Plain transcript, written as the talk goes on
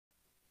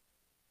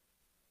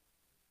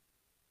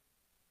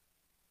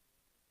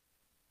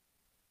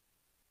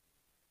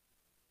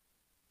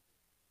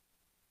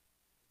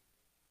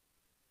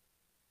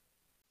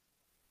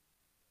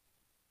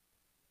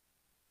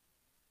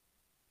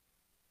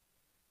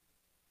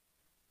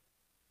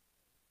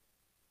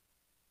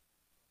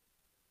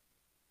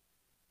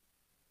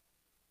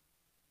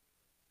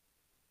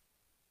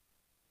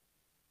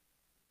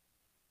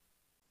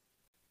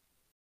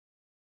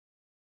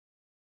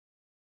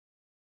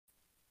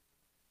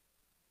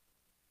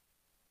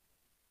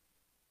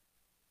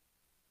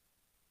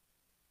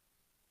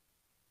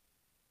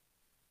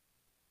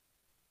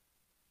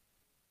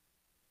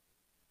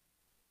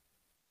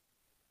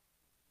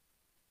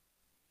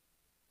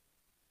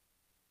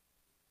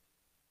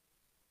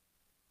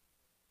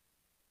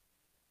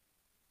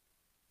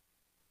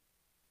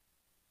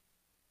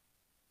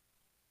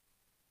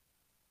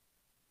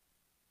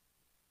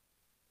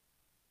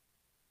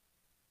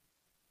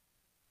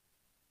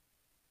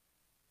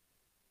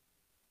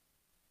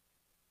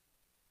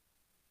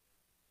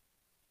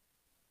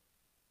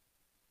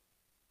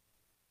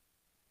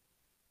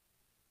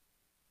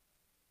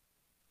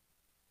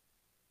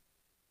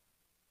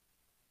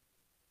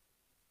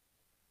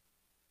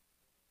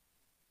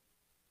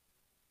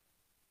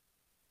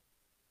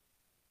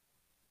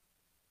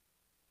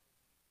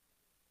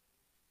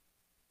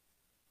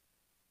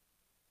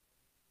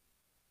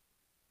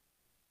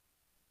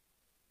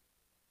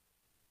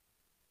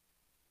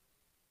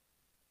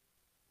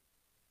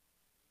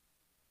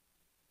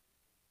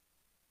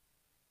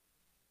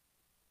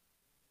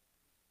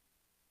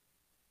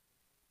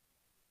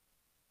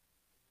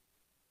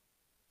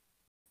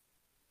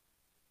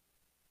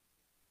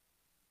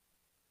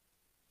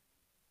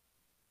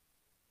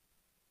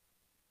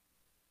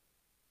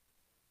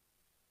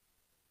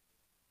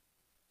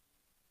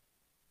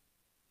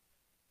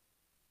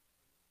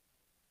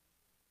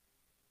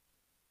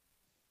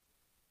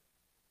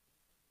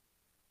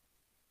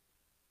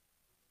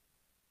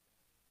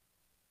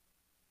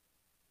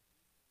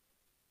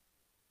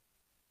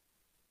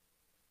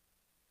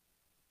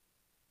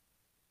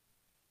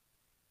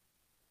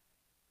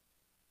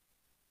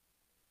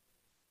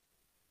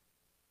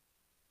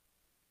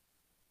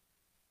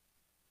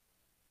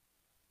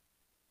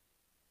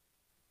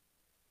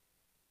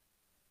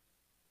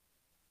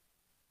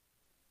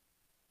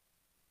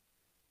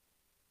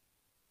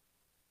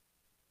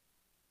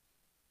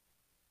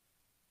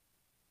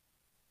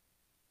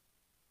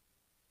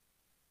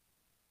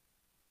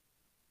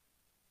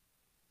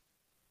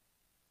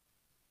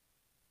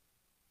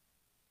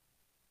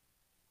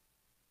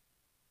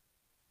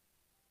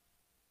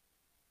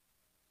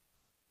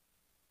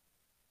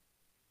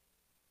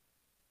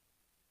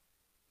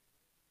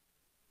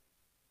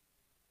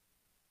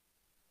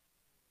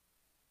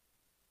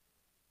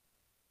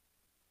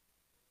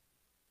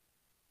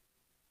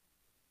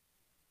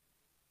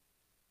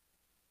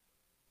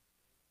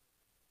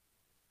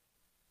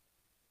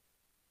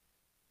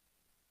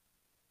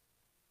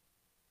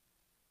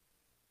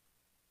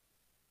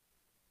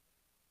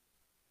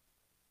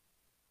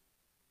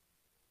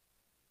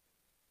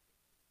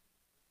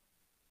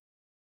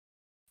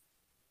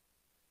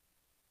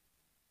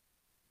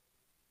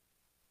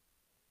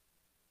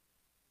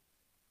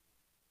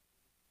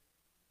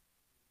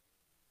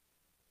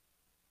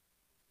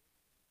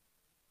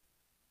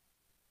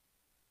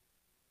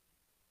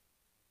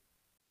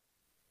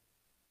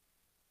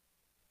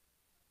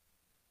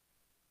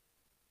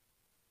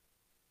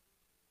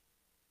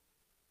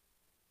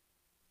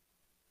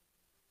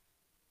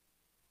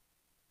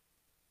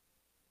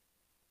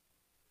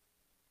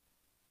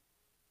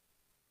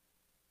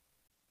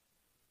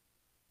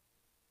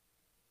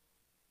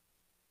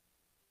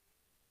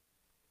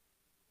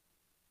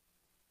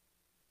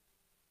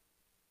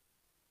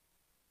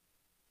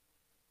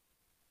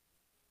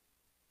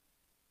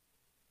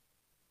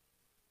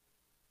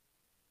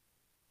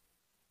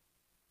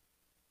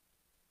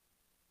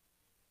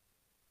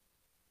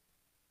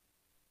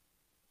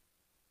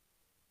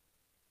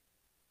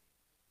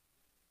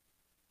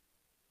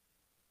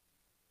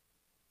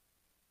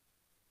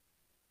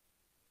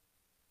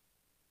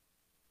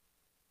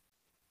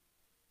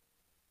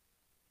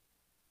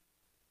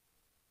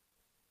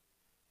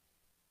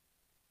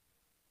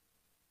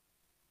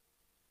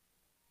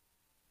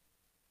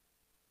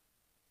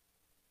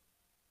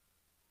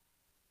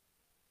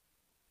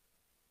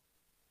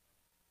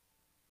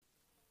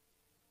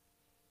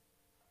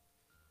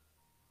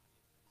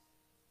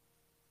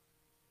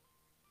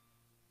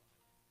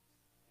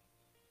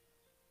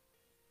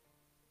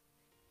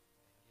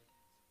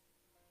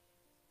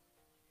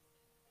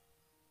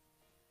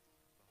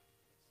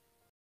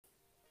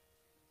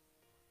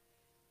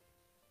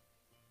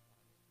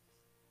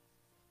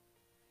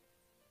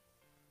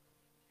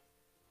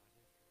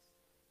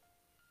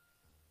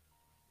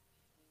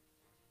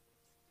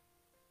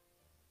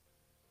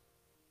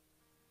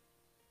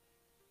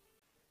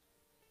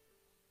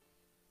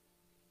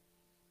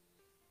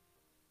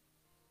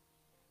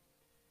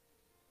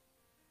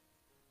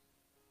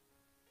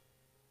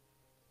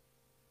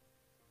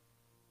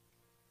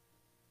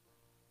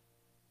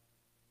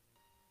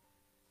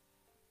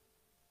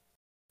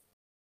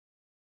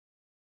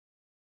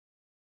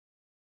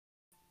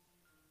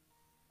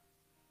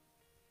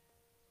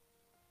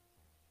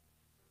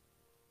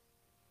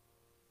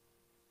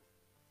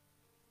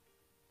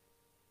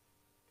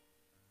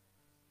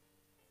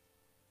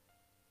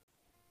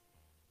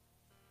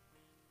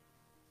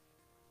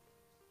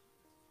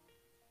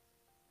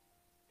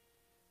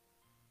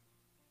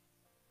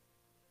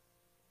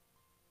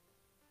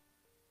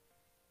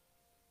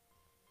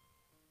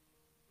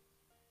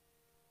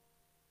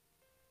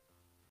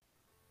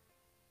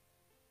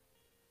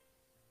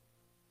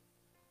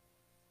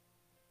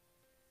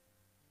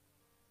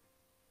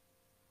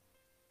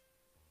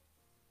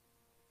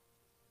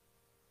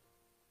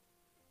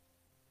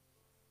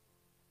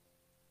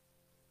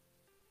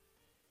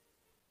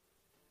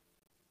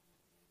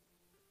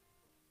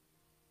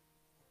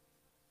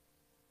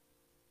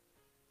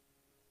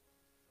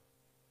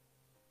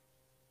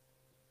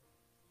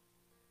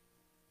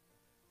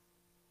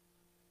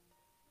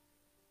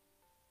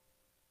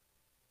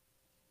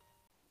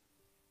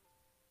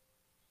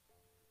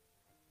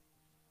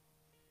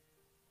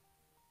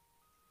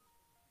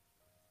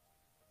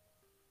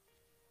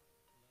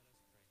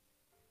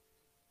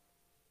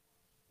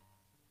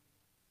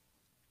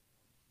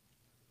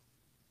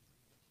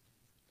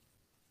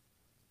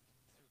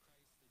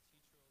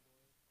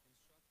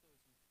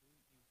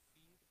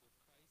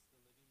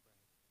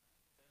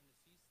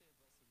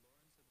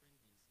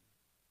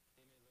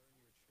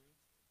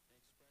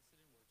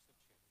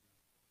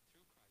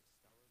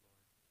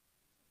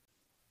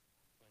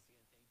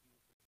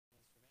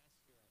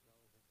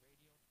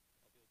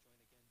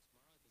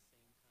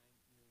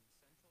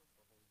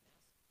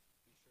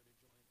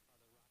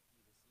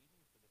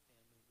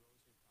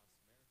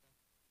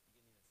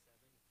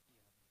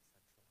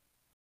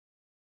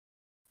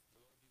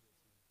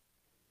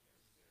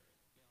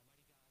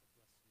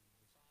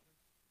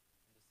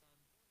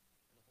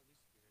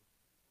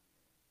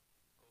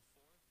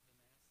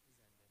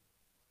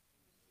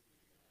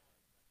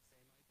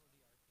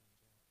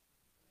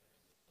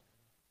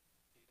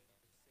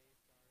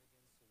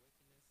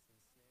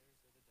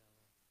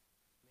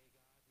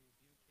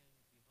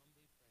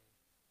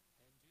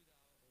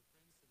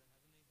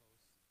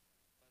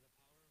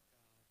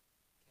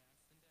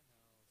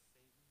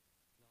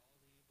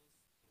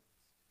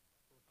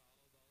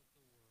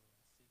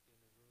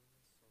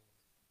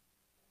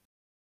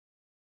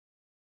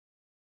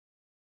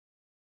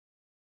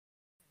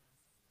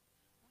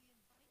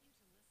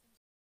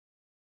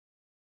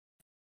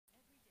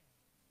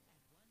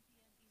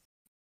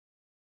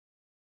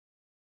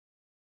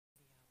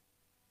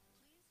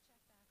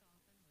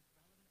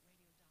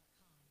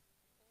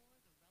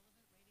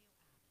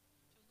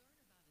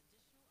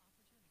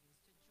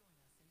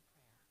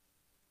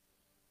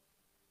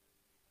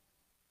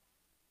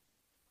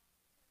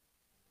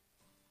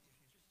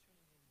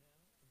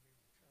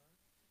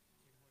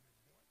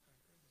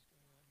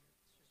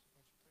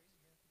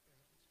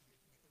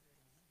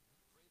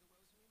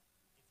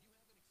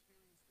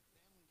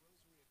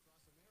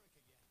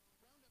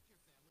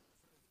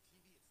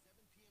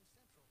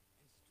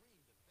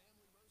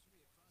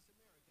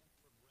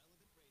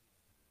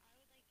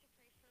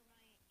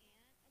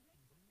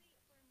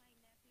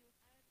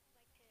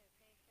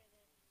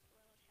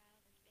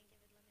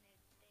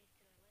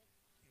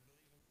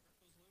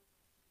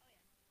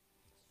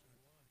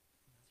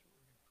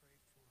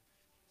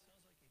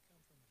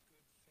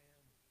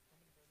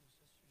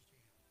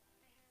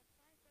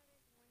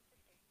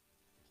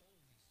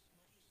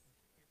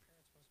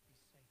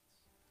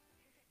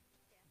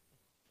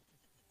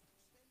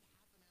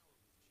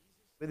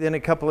within a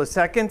couple of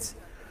seconds.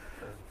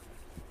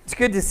 It's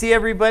good to see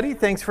everybody.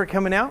 Thanks for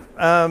coming out.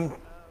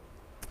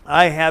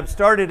 I have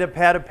started a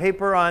pad of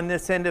paper on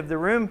this end of the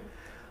room.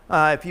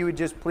 If you would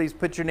just please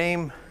put your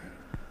name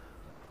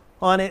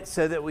on it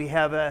so that we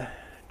have a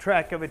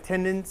track of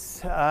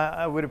attendance,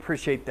 I would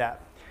appreciate that.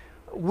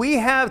 We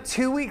have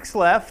 2 weeks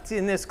left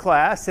in this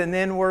class, and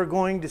then we're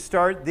going to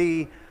start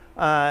the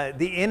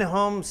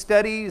in-home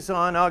studies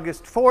on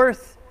August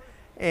 4th.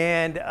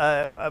 And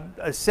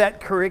a set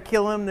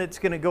curriculum that's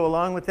going to go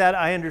along with that.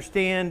 I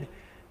understand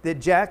that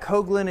Jack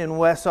Hoagland and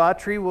Wes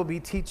Autry will be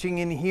teaching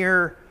in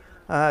here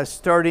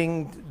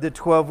starting the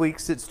 12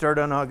 weeks that start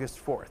on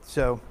August 4th.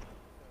 So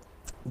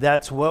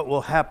that's what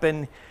will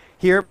happen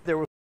here. There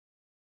will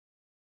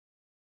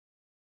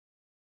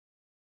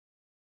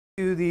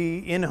be the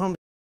in-home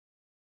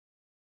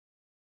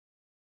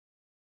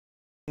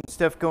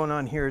stuff going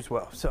on here as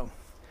well. So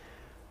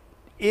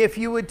if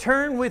you would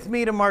turn with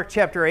me to Mark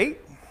chapter 8.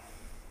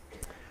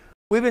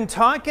 We've been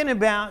talking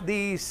about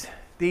these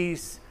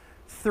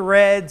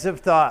threads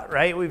of thought,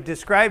 right? We've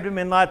described them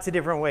in lots of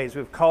different ways.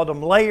 We've called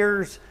them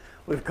layers,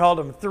 we've called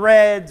them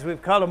threads,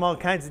 we've called them all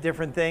kinds of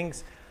different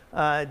things,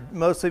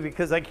 mostly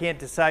because I can't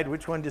decide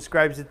which one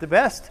describes it the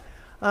best.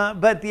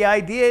 But the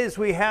idea is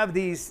we have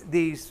these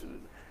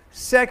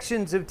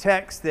sections of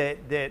text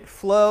that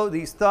flow,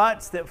 these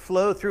thoughts that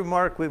flow through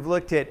Mark. We've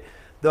looked at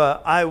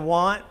the I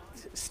want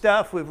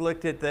stuff, we've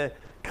looked at the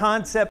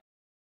concept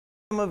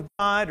of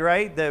God,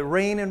 right? The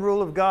reign and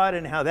rule of God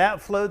and how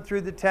that flowed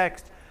through the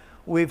text.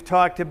 We've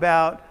talked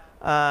about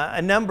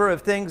a number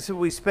of things.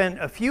 We spent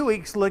a few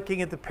weeks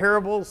looking at the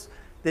parables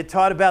that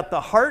taught about the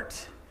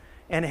heart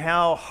and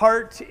how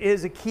heart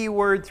is a key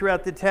word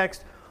throughout the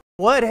text.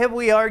 What have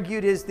we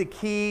argued is the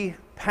key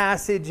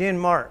passage in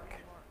Mark?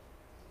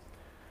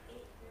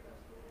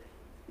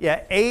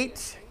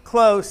 8,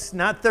 close,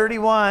 not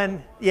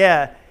 31.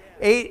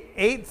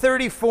 8,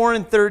 34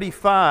 and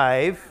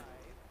 35.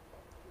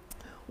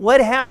 What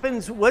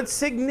happens, what's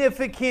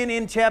significant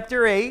in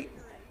chapter 8?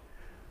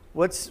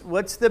 What's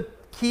the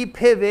key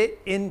pivot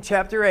in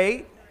chapter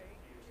 8?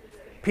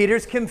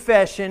 Peter's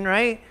confession,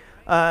 right?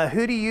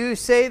 Who do you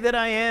say that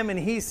I am? And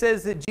he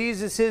says that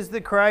Jesus is the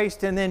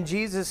Christ. And then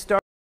Jesus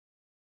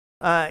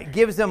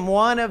gives them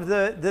one of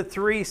the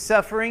three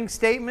suffering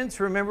statements.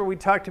 Remember, we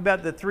talked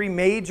about the three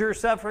major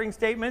suffering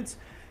statements.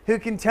 Who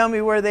can tell me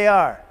where they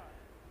are?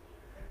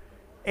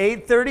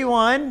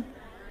 8:31,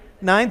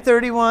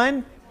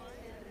 9:31.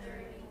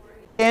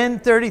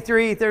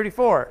 10:33,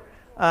 34.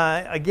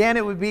 Again,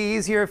 it would be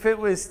easier if it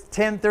was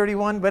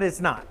 10:31, but it's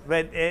not.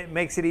 But it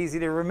makes it easy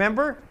to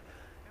remember.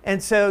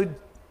 And so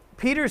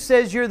Peter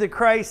says you're the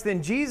Christ,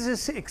 then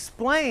Jesus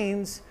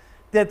explains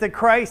that the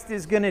Christ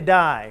is going to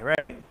die,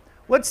 right?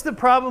 What's the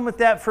problem with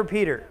that for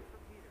Peter?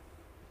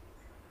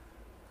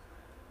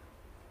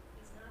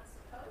 He's not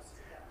supposed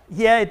to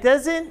die. Yeah,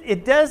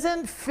 it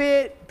doesn't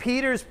fit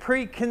Peter's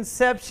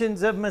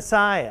preconceptions of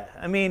Messiah.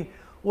 I mean,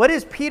 what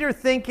is Peter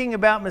thinking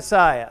about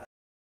Messiah?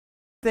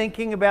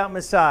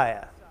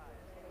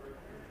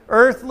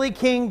 Earthly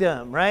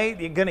kingdom, right?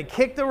 You're going to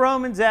kick the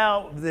Romans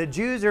out. The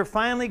Jews are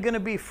finally going to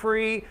be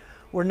free.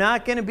 We're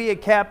not going to be a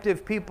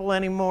captive people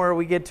anymore.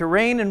 We get to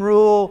reign and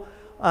rule,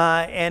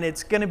 and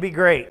it's going to be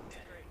great.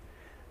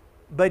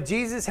 But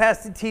Jesus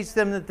has to teach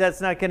them that that's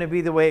not going to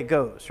be the way it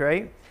goes,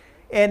 right?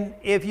 And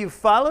if you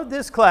followed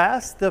this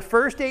class, the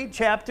first 8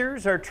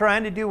 chapters are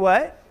trying to do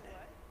what?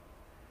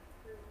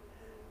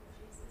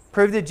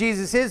 Prove that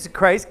Jesus is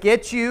Christ.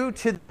 Get you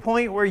to the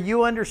point where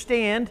you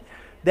understand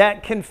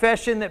that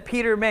confession that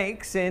Peter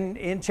makes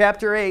in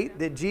chapter 8,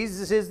 that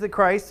Jesus is the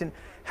Christ. And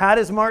how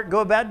does Mark go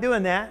about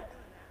doing that?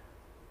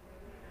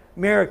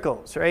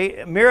 Miracles,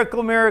 right?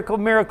 Miracle, miracle,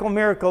 miracle,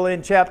 miracle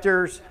in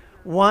chapters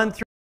 1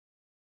 through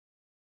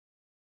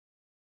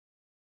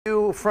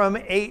 2 from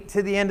 8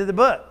 to the end of the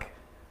book.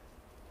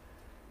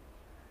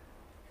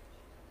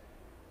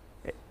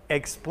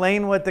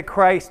 Explain what the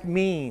Christ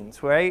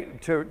means, right?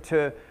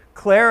 To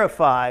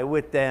clarify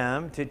with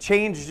them, to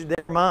change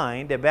their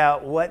mind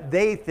about what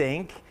they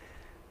think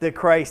the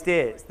Christ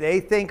is. They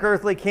think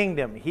earthly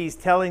kingdom. He's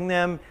telling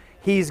them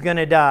he's going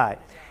to die.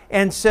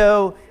 And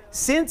so,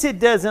 since it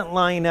doesn't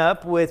line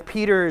up with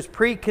Peter's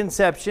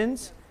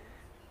preconceptions,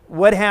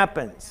 what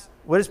happens?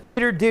 What does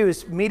Peter do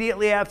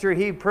immediately after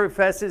he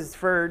professes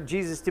for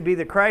Jesus to be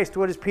the Christ?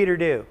 What does Peter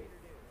do?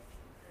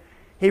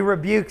 He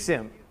rebukes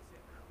him.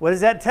 What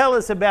does that tell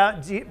us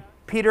about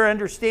Peter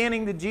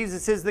understanding that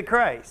Jesus is the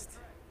Christ?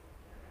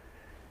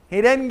 He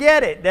doesn't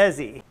get it, does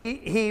he?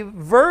 He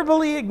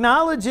verbally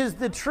acknowledges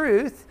the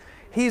truth.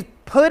 He's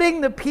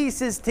putting the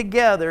pieces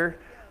together,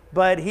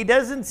 but he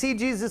doesn't see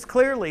Jesus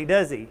clearly,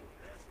 does he?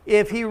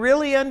 If he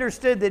really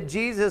understood that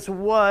Jesus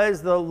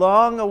was the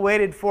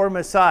long-awaited for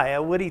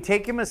Messiah, would he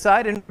take him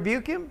aside and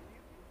rebuke him?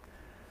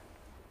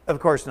 Of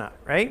course not,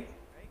 right?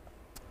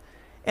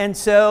 And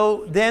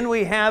so then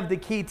we have the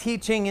key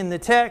teaching in the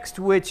text,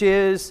 which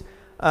is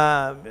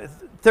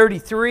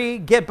 33,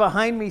 get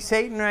behind me,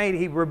 Satan, right?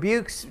 He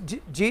rebukes,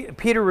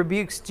 Peter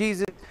rebukes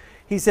Jesus.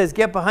 He says,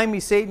 get behind me,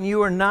 Satan.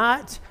 You are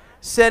not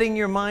setting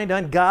your mind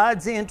on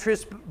God's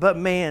interest but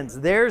man's.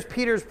 There's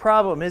Peter's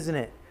problem, isn't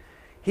it?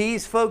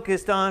 He's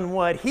focused on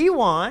what he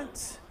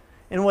wants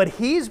and what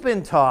he's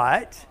been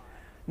taught,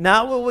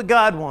 not what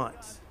God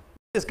wants.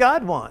 What does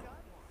God want?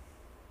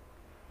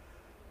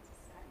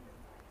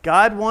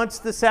 God wants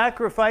the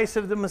sacrifice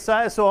of the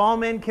Messiah so all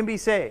men can be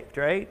saved,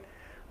 right?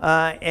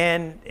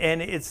 And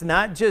it's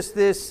not just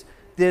this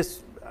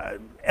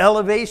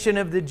elevation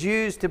of the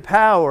Jews to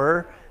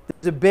power.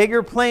 There's a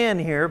bigger plan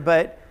here,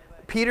 but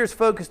Peter's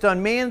focused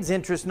on man's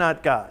interest,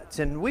 not God's.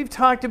 And we've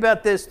talked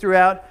about this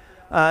throughout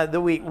the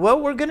week.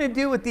 What we're going to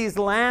do with these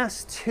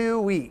last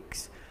 2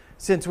 weeks,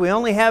 since we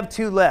only have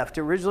 2 left,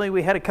 originally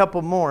we had a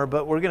couple more,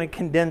 but we're going to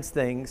condense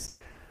things,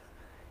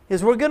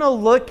 is we're going to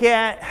look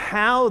at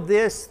how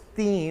this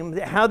theme,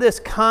 how this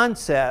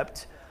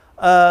concept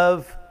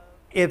of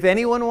if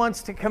anyone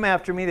wants to come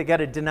after me, they got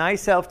to deny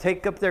self,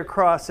 take up their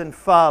cross, and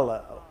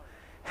follow.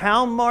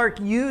 How Mark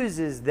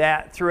uses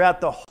that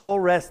throughout the whole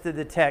rest of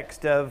the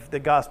text of the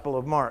Gospel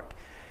of Mark.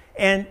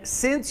 And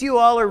since you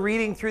all are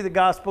reading through the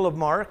Gospel of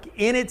Mark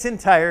in its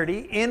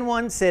entirety, in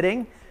one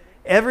sitting,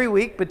 every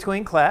week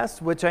between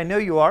class, which I know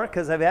you are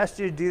because I've asked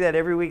you to do that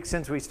every week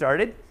since we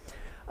started,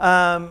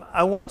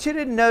 I want you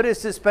to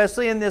notice,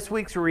 especially in this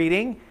week's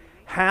reading,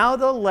 how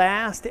the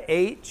last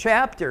 8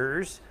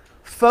 chapters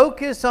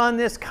focus on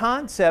this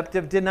concept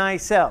of deny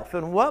self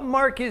and what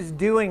Mark is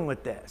doing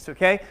with this,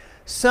 okay?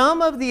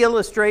 Some of the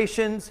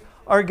illustrations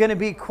are going to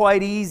be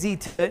quite easy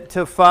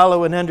to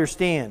follow and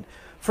understand.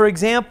 For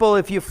example,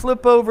 if you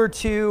flip over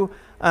to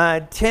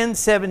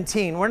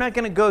 10:17, we're not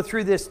going to go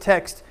through this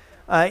text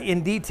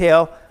in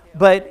detail,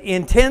 but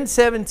in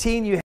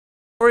 10:17 you have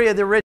the story of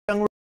the rich young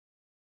ruler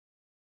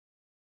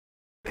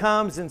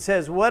comes and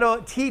says,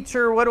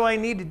 "Teacher, what do I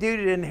need to do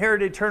to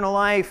inherit eternal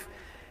life?"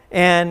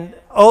 And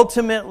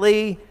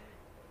ultimately,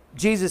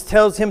 Jesus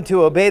tells him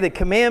to obey the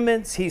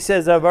commandments. He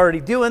says, "I've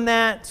already doing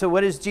that." So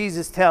what does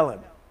Jesus tell him?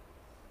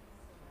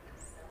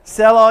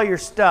 Sell all your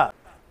stuff.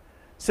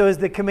 So is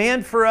the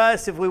command for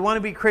us, if we want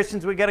to be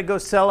Christians, we got to go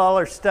sell all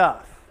our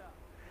stuff.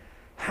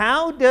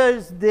 How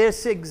does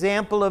this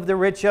example of the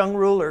rich young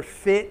ruler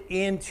fit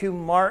into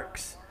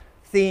Mark's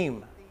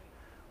theme?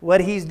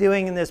 What he's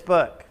doing in this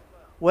book?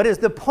 What is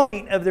the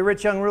point of the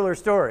rich young ruler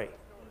story?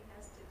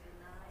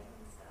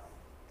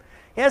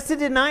 He has to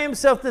deny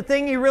himself the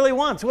thing he really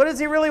wants. What does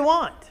he really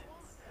want?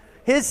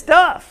 His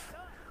stuff.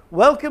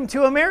 Welcome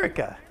to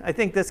America. I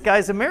think this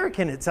guy's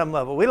American at some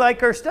level. We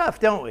like our stuff,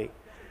 don't we?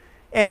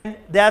 And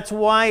that's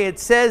why it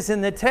says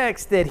in the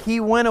text that he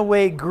went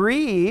away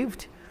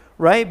grieved,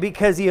 right?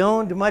 Because he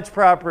owned much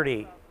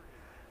property.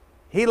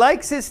 He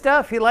likes his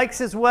stuff. He likes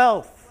his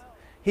wealth.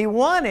 He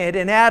wanted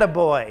an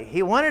attaboy.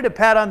 He wanted a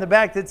pat on the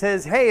back that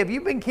says, "Hey, have you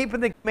been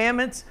keeping the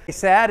commandments?" He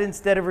sad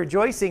instead of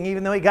rejoicing,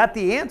 even though he got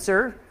the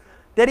answer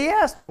that he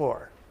asked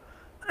for.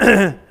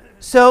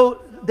 So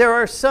there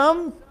are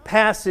some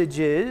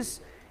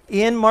passages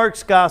in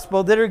Mark's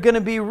gospel that are going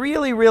to be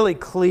really, really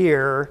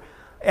clear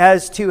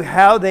as to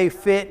how they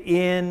fit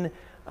in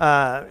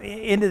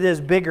into this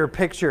bigger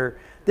picture.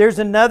 There's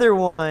another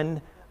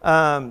one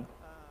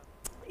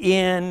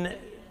in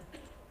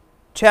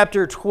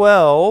chapter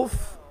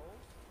 12.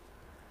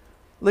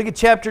 Look at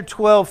chapter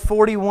 12,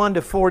 41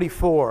 to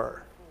 44.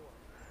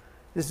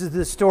 This is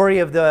the story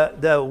of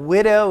the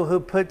widow who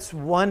puts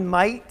 1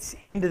 mite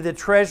into the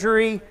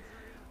treasury.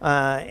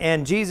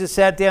 And Jesus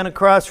sat down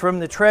across from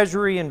the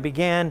treasury and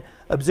began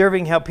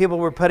observing how people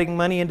were putting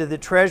money into the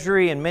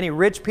treasury, and many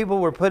rich people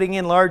were putting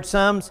in large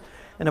sums.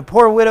 And a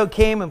poor widow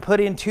came and put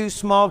in 2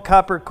 small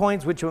copper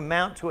coins, which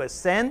amount to a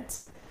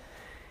cent.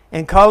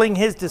 And calling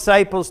his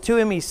disciples to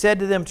him, he said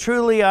to them,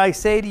 "Truly I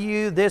say to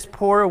you, this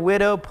poor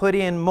widow put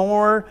in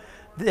more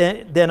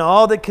than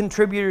all the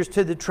contributors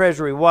to the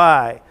treasury."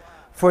 Why?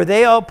 For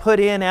they all put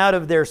in out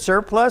of their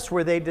surplus.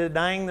 Were they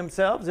denying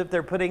themselves if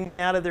they're putting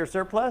out of their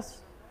surplus?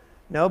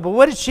 No, but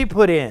what did she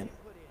put in?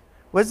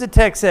 What does the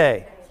text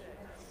say?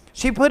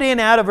 She put in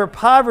out of her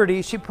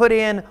poverty. She put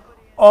in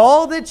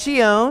all that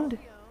she owned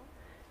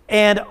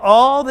and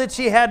all that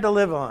she had to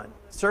live on.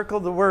 Circle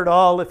the word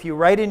all. If you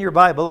write in your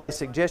Bible, I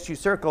suggest you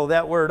circle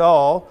that word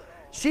all.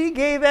 She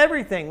gave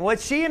everything.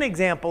 What's she an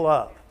example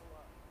of?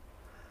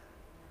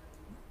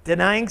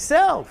 Denying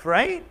self,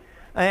 right?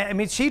 I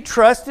mean, she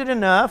trusted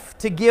enough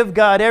to give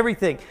God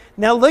everything.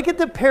 Now look at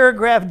the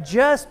paragraph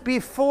just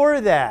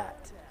before that.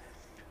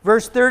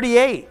 Verse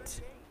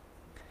 38.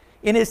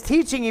 In his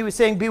teaching, he was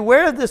saying,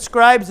 "Beware of the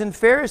scribes and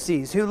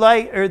Pharisees who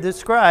like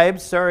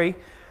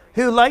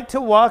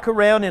to walk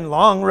around in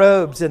long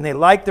robes, and they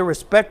like the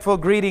respectful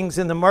greetings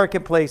in the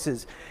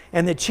marketplaces,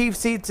 and the chief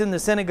seats in the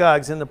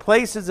synagogues, and the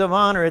places of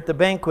honor at the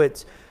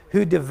banquets,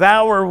 who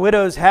devour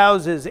widows'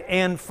 houses,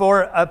 and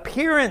for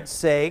appearance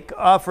sake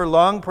offer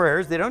long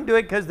prayers." They don't do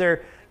it because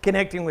they're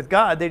connecting with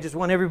God. They just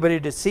want everybody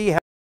to see how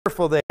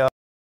powerful they are.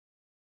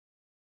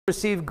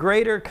 Receive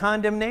greater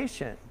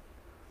condemnation.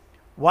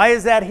 Why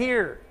is that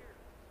here?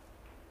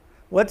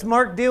 What's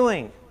Mark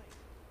doing?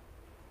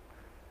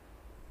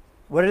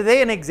 What are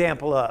they an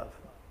example of?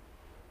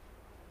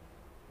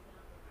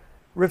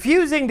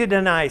 Refusing to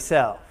deny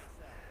self.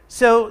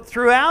 So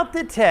throughout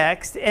the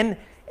text, and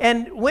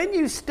when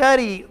you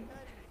study,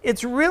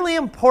 it's really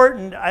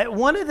important.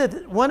 One of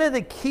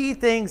the key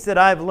things that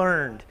I've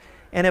learned,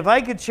 and if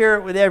I could share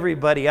it with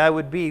everybody, I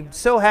would be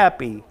so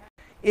happy,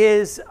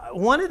 is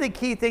one of the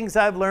key things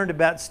I've learned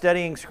about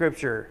studying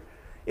Scripture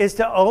is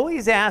to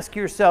always ask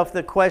yourself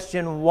the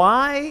question,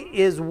 why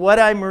is what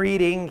I'm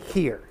reading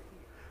here?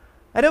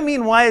 I don't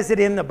mean why is it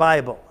in the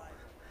Bible.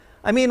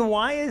 I mean,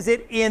 why is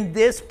it in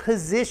this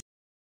position,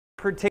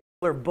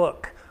 particular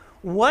book?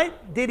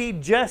 What did he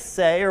just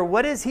say, or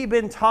what has he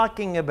been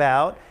talking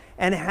about,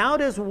 and how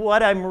does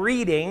what I'm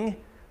reading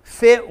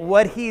fit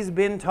what he's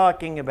been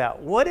talking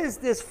about? What is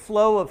this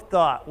flow of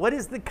thought? What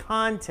is the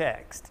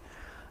context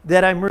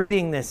that I'm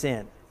reading this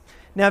in?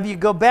 Now, if you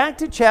go back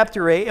to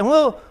chapter 8, and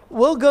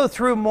we'll go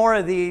through more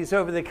of these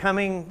over the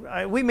coming,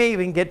 we may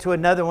even get to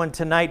another one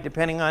tonight,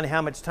 depending on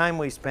how much time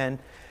we spend.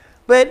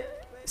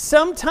 But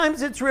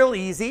sometimes it's real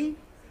easy.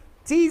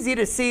 It's easy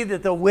to see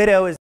that the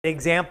widow is an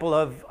example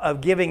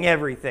of giving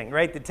everything,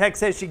 right? The text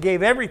says she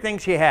gave everything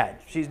she had.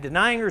 She's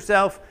denying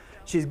herself.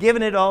 She's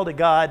giving it all to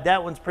God.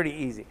 That one's pretty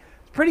easy.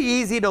 It's pretty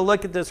easy to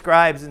look at the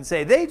scribes and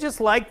say, they just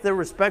like the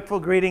respectful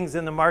greetings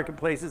in the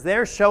marketplaces.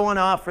 They're showing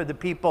off for the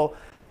people.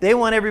 They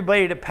want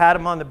everybody to pat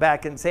them on the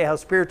back and say how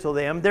spiritual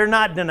they are. They're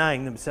not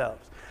denying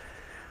themselves.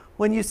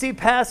 When you see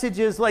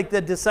passages like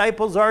the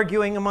disciples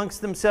arguing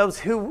amongst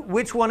themselves,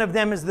 which one of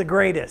them is the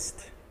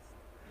greatest?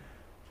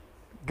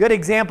 Good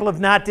example of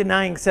not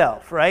denying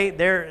self, right?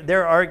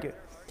 They're arguing.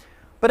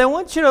 But I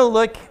want you to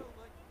look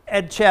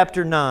at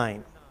chapter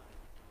 9.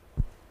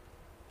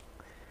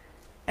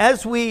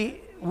 As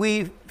we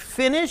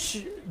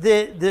finish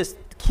this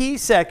key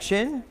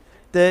section,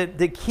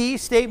 the key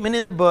statement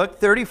in the book,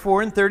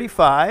 34 and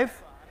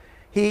 35,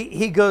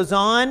 he goes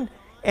on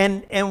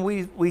and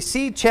we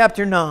see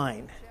chapter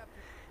 9.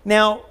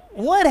 Now,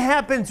 what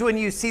happens when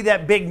you see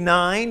that big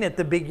 9 at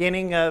the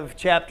beginning of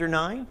chapter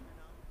 9?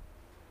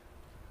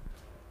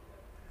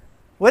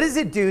 What does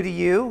it do to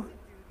you?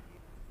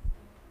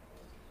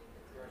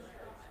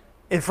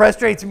 It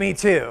frustrates me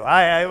too.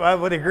 I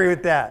would agree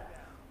with that.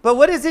 But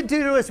what does it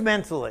do to us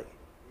mentally?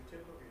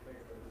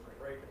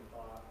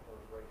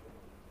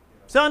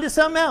 It's on to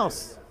something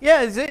else.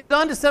 Yeah, it's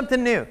on to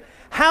something new.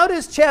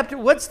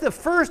 What's the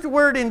first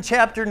word in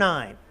chapter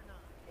 9?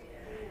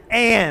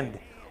 And.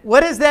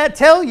 What does that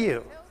tell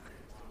you?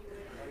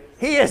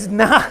 He is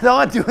not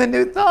on to a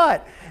new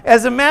thought.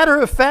 As a matter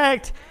of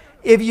fact,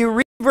 if you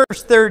read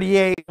verse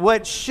 38,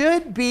 what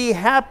should be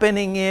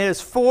happening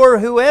is, for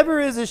whoever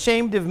is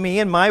ashamed of me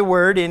and my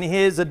word in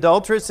his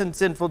adulterous and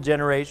sinful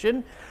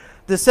generation,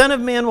 the Son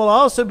of Man will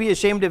also be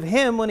ashamed of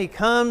him when he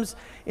comes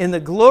in the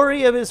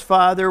glory of his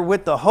Father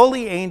with the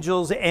holy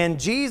angels. And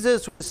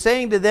Jesus was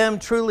saying to them,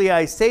 truly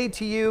I say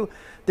to you,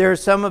 there are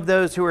some of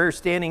those who are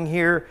standing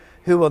here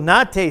who will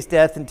not taste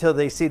death until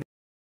they see the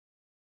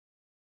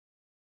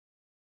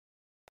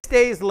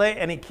days late,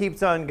 and he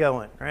keeps on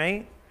going,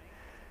 right?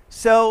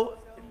 So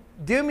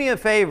do me a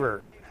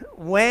favor.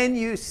 When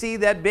you see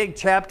that big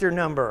chapter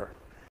number,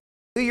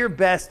 do your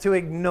best to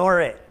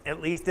ignore it,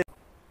 at least.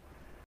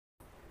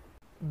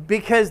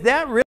 Because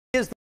that really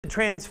is the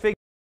transfiguration.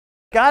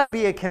 Got to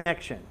be a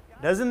connection,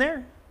 doesn't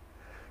there?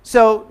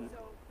 So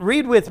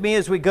read with me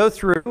as we go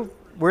through.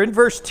 We're in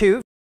verse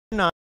 2.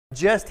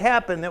 Just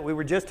happened that we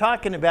were just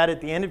talking about at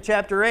the end of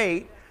chapter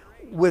 8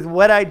 with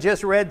what I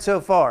just read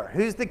so far.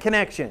 Who's the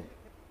connection?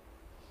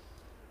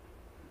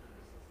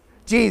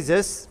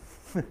 Jesus.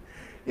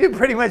 You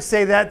pretty much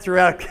say that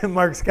throughout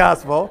Mark's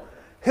gospel.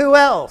 Who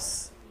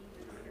else?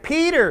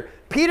 Peter.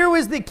 Peter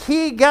was the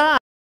key guy at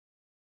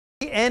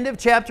the end of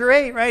chapter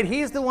 8, right?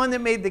 He's the one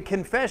that made the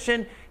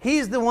confession.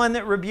 He's the one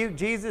that rebuked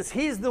Jesus.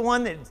 He's the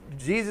one that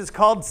Jesus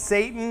called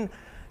Satan.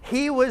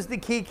 He was the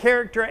key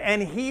character,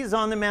 and he's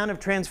on the Mount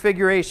of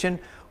Transfiguration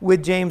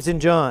with James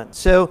and John.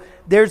 So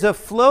there's a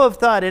flow of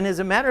thought. And as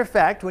a matter of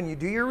fact, when you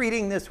do your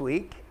reading this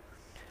week,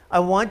 I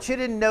want you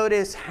to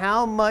notice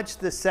how much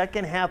the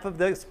second half of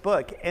this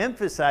book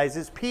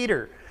emphasizes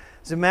Peter.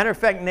 As a matter of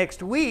fact,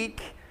 next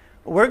week,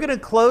 we're going to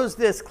close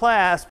this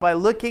class by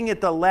looking at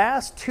the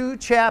last 2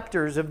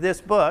 chapters of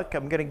this book.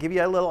 I'm going to give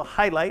you a little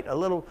highlight, a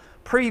little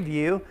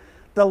preview.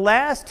 The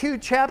last 2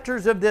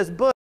 chapters of this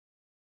book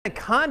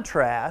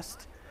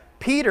contrast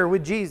Peter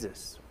with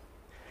Jesus.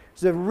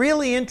 It's a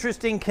really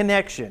interesting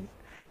connection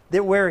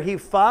that where he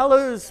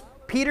follows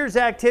Peter's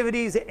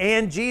activities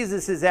and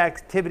Jesus's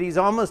activities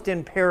almost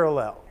in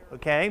parallel,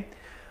 okay?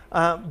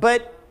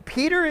 But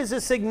Peter is a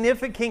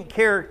significant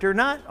character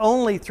not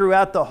only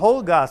throughout the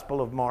whole Gospel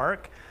of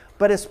Mark,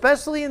 but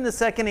especially in the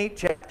second 8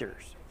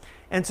 chapters.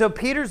 And so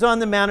Peter's on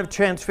the Mount of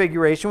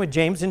Transfiguration with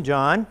James and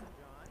John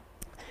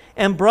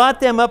and brought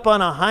them up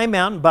on a high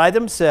mountain by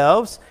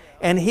themselves,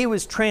 and he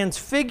was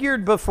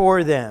transfigured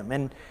before them.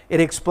 And it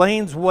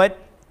explains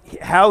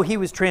how he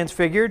was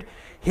transfigured.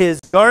 His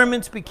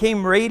garments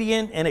became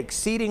radiant and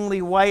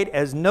exceedingly white,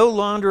 as no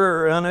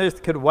launderer on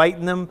earth could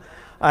whiten them.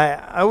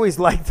 I always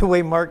liked the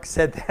way Mark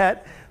said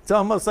that. It's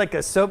almost like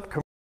a soap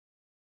commercial.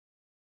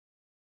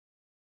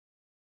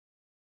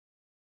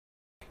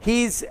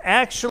 He's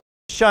actually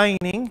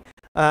shining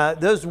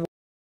Those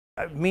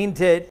mean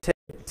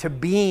to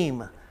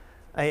beam.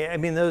 I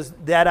mean,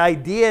 that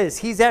idea is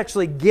he's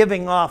actually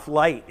giving off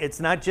light. It's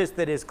not just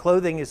that his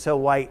clothing is so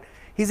white.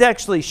 He's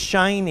actually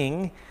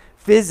shining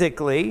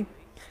physically.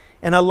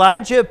 And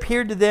Elijah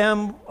appeared to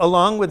them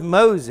along with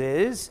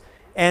Moses,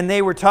 and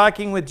they were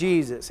talking with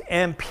Jesus.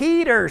 And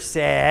Peter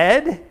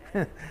said,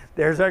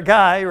 there's our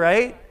guy,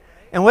 right?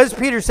 And what does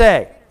Peter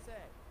say?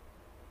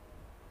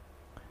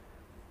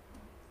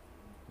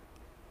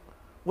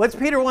 What's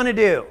Peter want to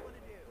do?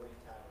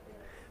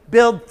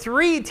 Build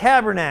 3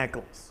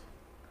 tabernacles.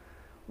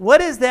 What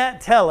does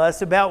that tell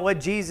us about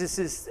what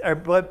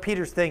what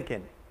Peter's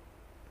thinking?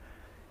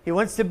 He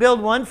wants to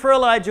build one for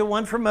Elijah,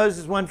 one for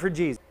Moses, one for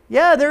Jesus.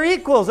 Yeah, they're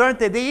equals, aren't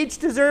they? They each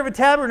deserve a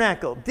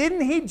tabernacle.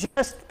 Didn't he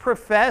just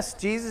profess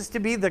Jesus to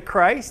be the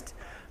Christ,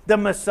 the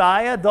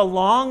Messiah, the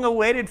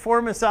long-awaited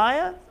for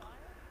Messiah?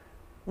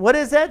 What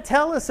does that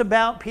tell us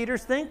about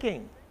Peter's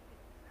thinking?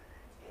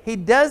 He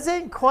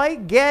doesn't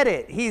quite get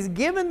it. He's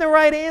given the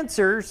right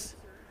answers,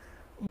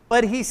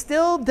 but he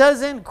still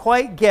doesn't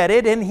quite get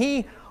it, and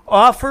he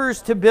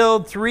offers to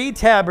build 3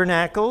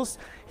 tabernacles.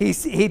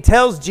 He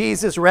tells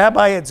Jesus,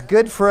 Rabbi, it's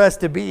good for us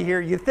to be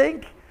here. You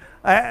think?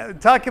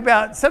 Talk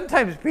about,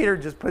 sometimes Peter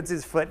just puts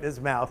his foot in his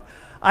mouth.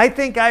 I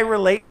think I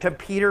relate to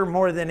Peter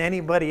more than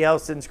anybody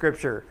else in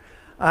Scripture,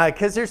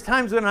 because there's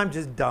times when I'm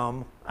just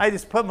dumb. I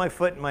just put my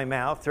foot in my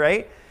mouth,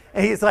 right?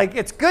 And he's like,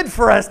 it's good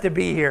for us to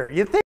be here.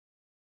 You think?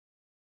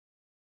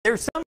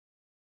 There's some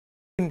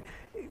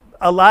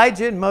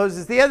Elijah and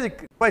Moses. The other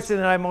question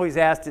that I'm always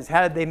asked is,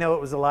 how did they know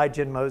it was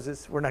Elijah and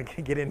Moses? We're not going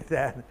to get into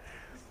that.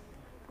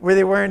 Were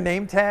they wearing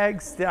name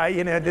tags?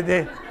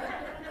 Did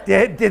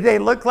they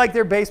look like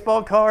their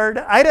baseball card?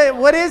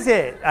 What is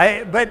it?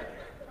 But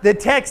the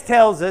text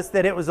tells us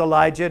that it was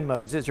Elijah and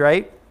Moses,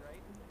 right?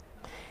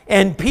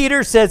 And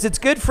Peter says, it's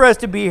good for us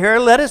to be here.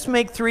 Let us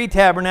make 3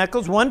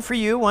 tabernacles, one for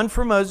you, one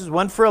for Moses,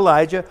 one for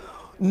Elijah.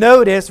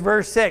 Notice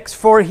verse 6,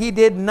 for he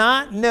did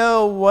not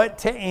know what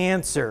to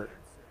answer.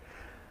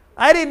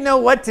 I didn't know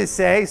what to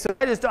say, so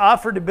I just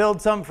offered to build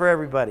some for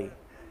everybody.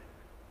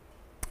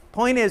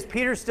 Point is,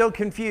 Peter's still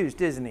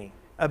confused, isn't he,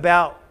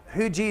 about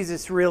who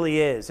Jesus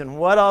really is and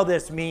what all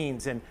this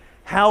means and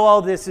how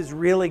all this is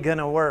really going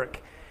to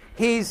work.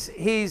 He's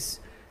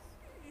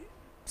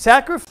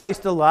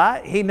sacrificed a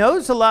lot. He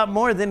knows a lot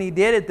more than he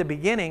did at the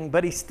beginning,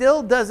 but he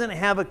still doesn't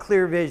have a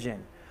clear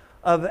vision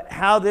of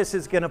how this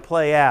is going to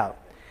play out.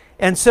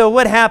 And so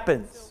what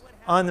happens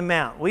on the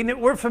mount?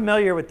 We're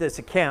familiar with this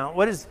account.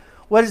 What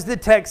does the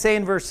text say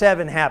in verse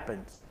 7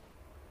 happens?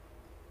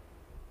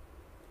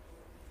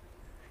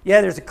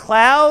 Yeah, there's a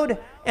cloud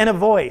and a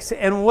voice.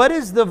 And what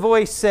does the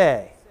voice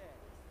say?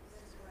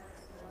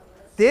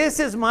 This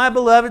is my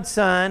beloved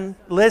son,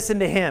 listen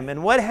to him.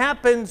 And what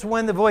happens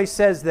when the voice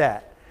says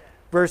that?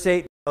 Verse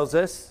 8 tells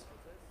us.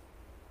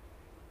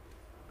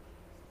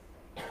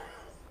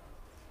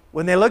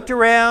 When they looked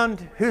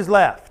around, who's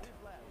left?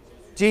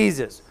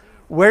 Jesus.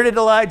 Where did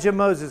Elijah and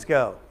Moses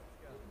go?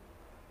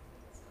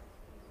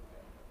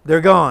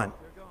 They're gone.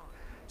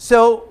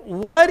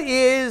 So what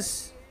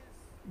is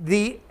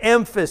the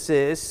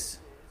emphasis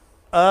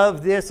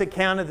of this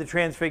account of the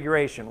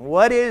Transfiguration?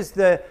 What is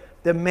the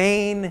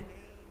main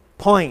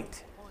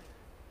point?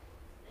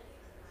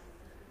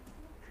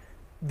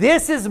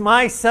 This is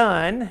my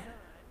son.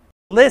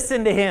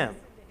 Listen to him.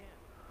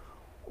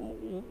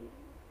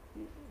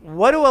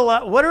 What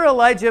are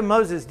Elijah and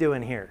Moses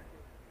doing here?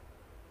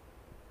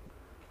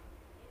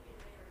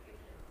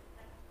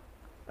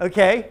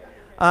 Okay.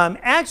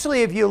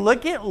 Actually, if you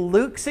look at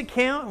Luke's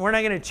account, we're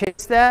not going to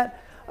chase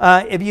that.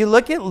 If you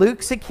look at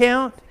Luke's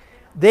account,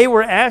 they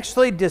were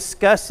actually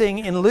discussing,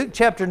 in Luke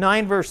chapter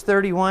 9, verse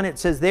 31, it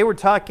says they were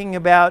talking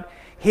about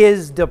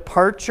his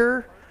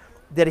departure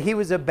that he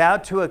was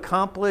about to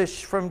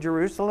accomplish from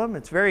Jerusalem.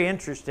 It's very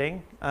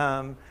interesting.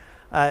 But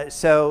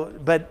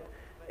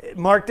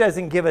Mark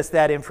doesn't give us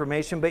that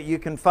information, but you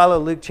can follow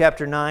Luke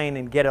chapter 9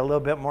 and get a little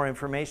bit more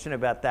information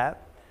about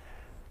that.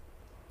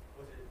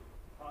 Was it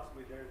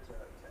possibly there to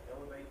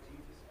elevate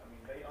Jesus? I mean,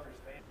 they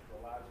understand who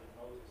Elijah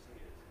and Moses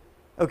is.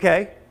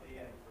 Okay. And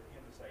then for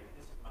him to say,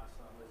 this is my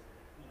son, listen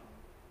to him,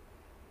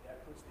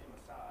 that puts them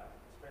aside,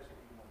 especially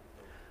if you want to.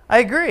 I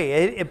agree.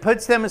 It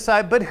puts them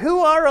aside. But who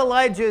are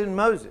Elijah and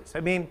Moses? I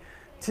mean,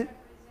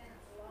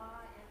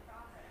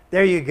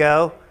 there you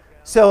go.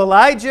 So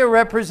Elijah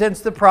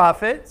represents the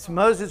prophets.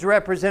 Moses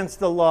represents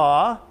the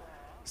law.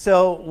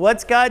 So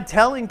what's God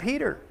telling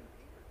Peter?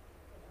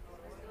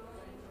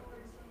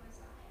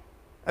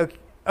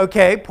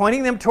 Okay,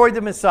 pointing them toward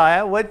the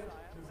Messiah. What? His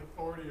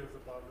authority is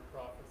above the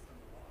prophets and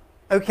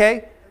the law.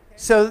 Okay,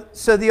 so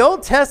the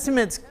Old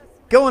Testament's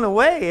going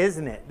away,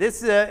 isn't it?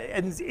 This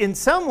in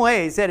some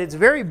ways, at its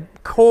very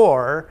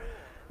core,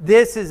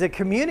 this is a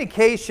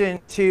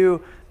communication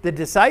to the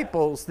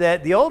disciples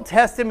that the Old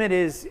Testament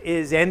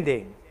is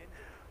ending.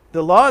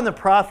 The law and the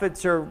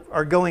prophets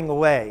are going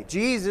away.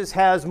 Jesus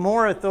has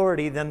more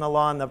authority than the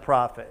law and the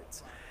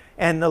prophets.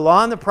 And the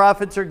law and the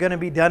prophets are going to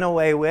be done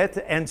away with.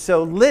 And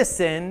so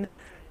listen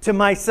to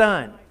my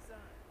son.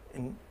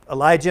 And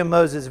Elijah and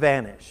Moses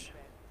vanish.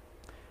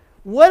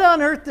 What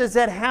on earth does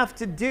that have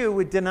to do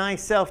with deny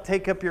self,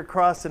 take up your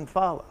cross, and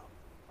follow?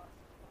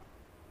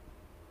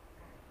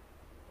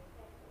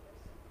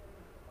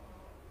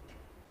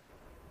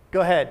 Go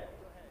ahead.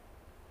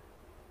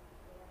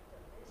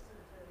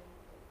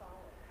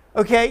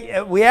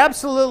 Okay, we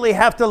absolutely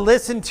have to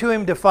listen to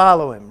him to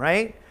follow him,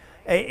 right?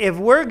 If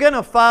we're going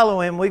to follow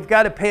him, we've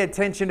got to pay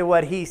attention to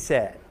what he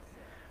said.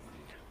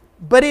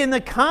 But in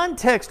the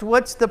context,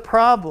 what's the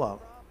problem?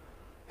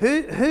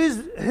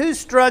 Who's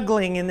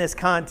struggling in this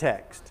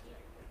context?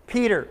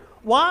 Peter.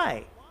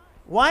 Why?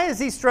 Why is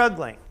he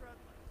struggling?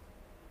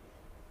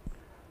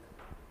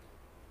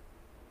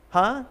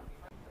 Huh?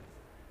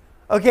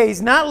 Okay,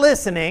 he's not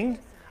listening.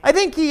 I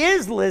think he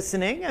is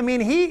listening. I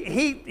mean,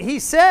 he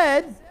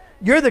said,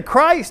 "You're the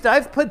Christ."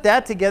 I've put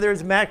that together.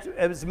 As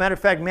a matter of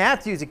fact,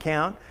 Matthew's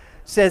account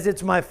says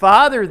it's my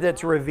Father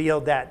that's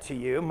revealed that to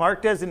you.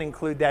 Mark doesn't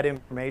include that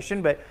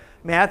information, but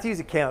Matthew's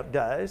account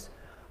does.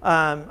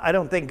 I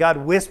don't think God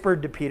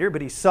whispered to Peter,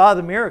 but he saw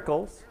the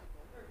miracles.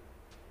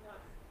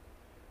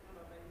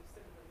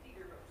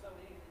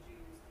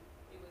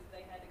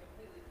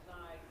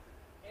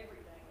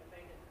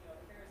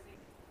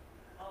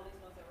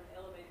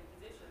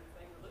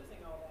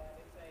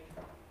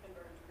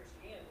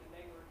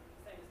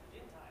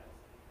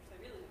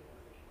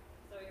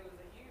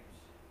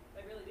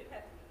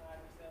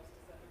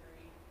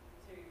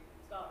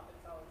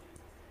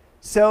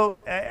 So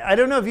I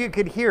don't know if you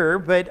could hear,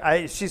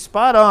 but she's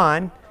spot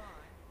on.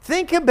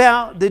 Think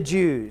about the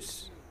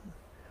Jews.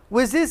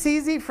 Was this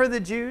easy for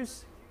the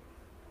Jews?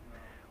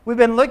 We've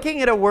been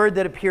looking at a word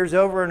that appears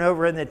over and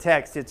over in the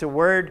text. It's a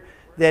word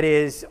that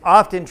is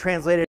often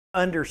translated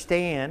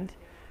understand.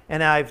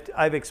 And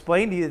I've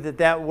explained to you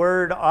that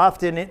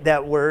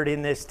word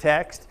in this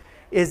text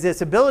is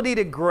this ability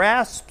to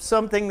grasp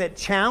something that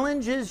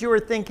challenges your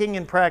thinking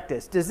and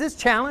practice. Does this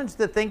challenge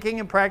the thinking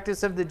and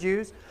practice of the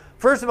Jews?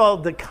 First of all,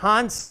 the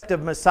concept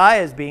of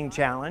Messiah is being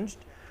challenged.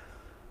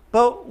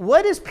 But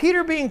what is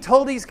Peter being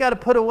told he's got to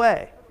put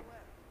away?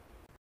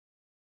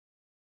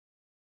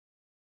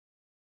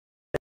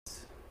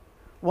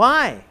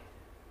 Why?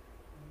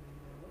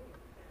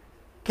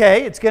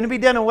 Okay, it's going to be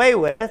done away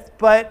with,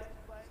 but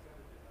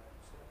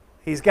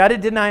he's got to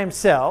deny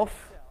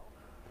himself.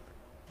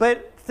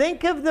 But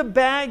think of the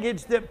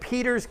baggage that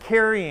Peter's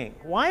carrying.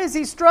 Why is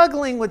he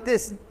struggling with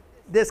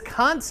this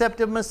concept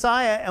of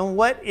Messiah and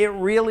what it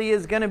really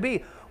is going to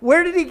be?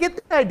 Where did he get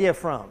the idea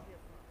from?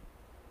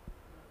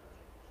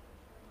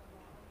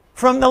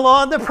 From the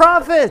law and the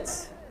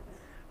prophets,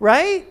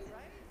 right?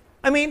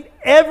 I mean,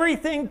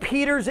 everything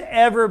Peter's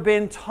ever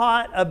been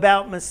taught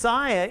about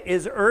Messiah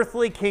is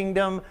earthly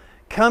kingdom,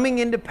 coming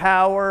into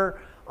power,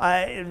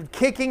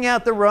 kicking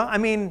out the Rome. I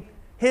mean,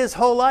 his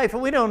whole life.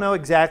 And we don't know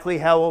exactly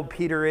how old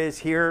Peter is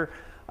here.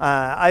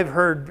 I've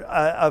heard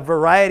a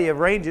variety of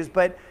ranges,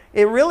 but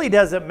it really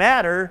doesn't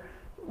matter.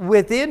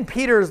 Within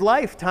Peter's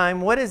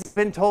lifetime, what has he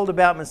been told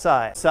about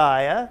Messiah?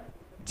 Messiah,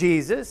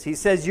 Jesus. He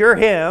says, "You're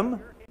him."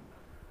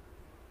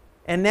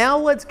 And now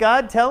what's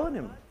God telling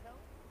him?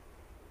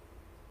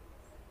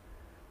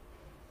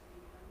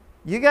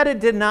 You got to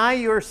deny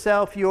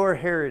yourself your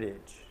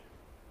heritage.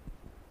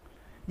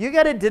 You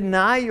got to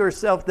deny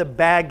yourself the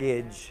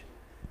baggage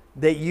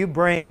that you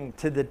bring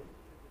to the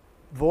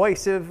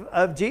voice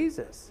of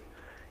Jesus.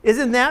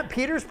 Isn't that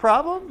Peter's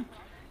problem?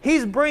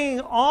 He's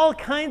bringing all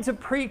kinds of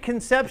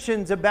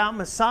preconceptions about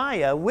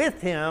Messiah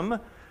with him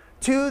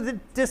to the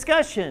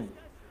discussion.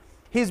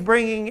 He's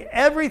bringing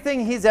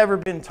everything he's ever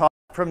been taught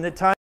from the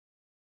time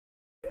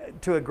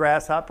to a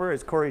grasshopper,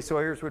 as Corey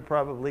Sawyers would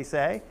probably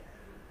say.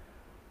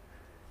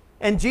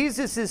 And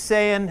Jesus is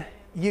saying,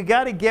 you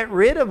got to get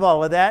rid of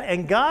all of that.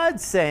 And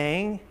God's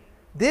saying,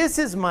 this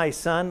is my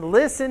son,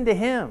 listen to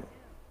him.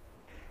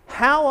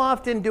 How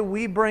often do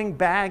we bring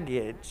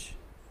baggage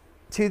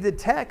to the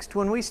text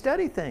when we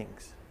study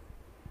things?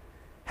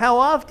 How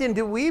often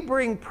do we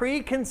bring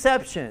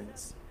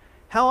preconceptions?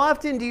 How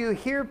often do you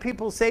hear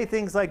people say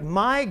things like,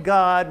 my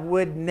God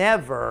would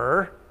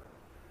never?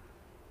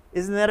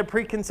 Isn't that a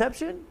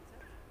preconception?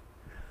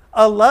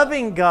 A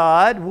loving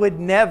God would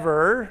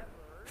never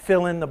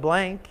fill in the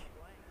blank.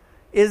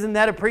 Isn't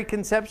that a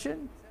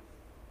preconception?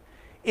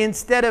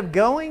 Instead of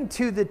going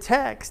to the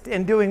text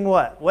and doing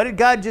what? What did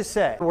God just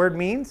say? The word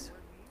means?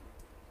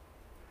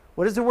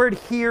 What does the word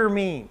hear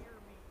mean?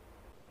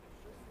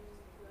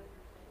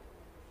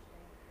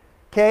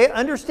 Okay,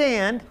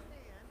 understand.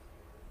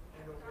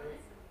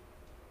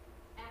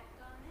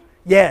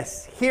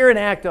 Yes, hear and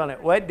act on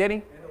it. What,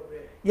 Denny?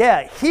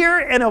 Yeah, hear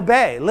and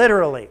obey,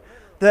 literally.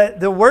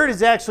 The word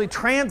is actually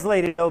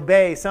translated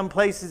obey some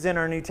places in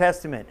our New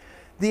Testament.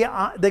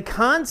 The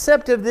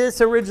concept of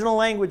this original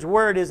language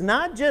word is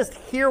not just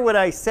hear what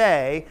I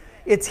say,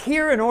 it's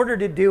hear in order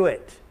to do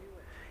it.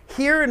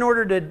 Hear in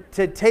order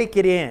to take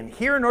it in.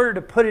 Hear in order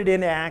to put it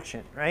into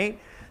action, right?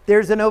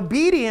 There's an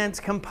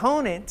obedience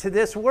component to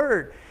this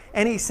word.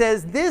 And he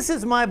says, this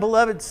is my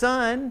beloved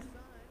son.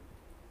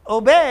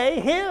 Obey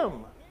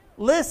him.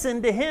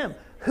 Listen to him.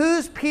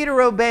 Who's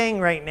Peter obeying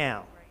right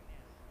now?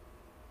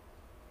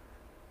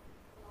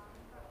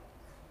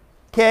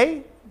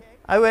 Okay.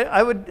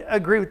 I would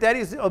agree with that.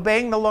 He's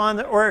obeying the law,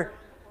 or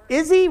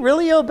is he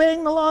really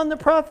obeying the law and the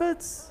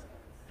prophets?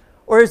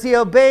 Or is he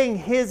obeying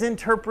his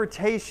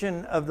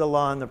interpretation of the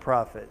law and the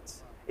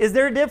prophets? Is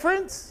there a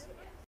difference?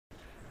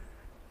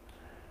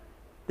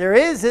 There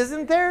is,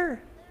 isn't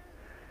there?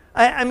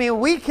 I mean,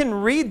 we can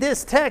read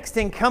this text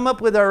and come up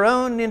with our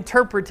own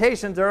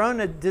interpretations, our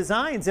own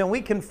designs, and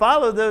we can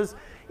follow those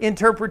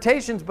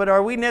interpretations, but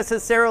are we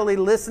necessarily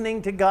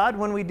listening to God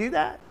when we do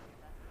that?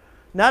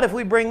 Not if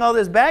we bring all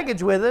this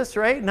baggage with us,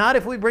 right? Not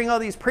if we bring all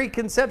these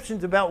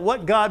preconceptions about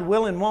what God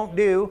will and won't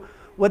do,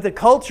 what the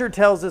culture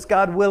tells us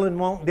God will and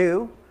won't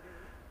do,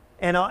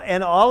 and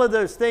all of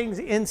those things.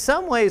 In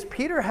some ways,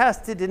 Peter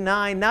has to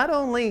deny not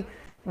only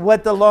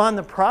what the law and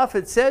the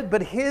prophets said,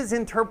 but his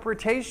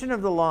interpretation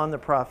of the law and the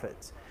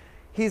prophets.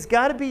 He's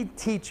got to be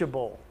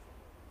teachable.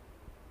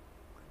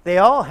 They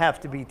all have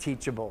to be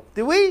teachable.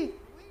 Do we?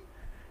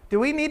 Do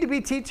we need to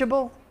be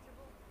teachable?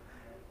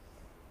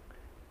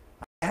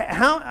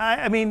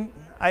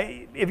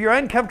 If you're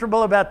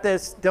uncomfortable about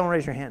this, don't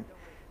raise your hand.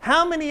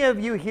 How many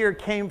of you here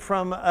came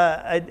from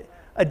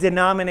a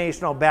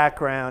denominational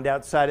background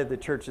outside of the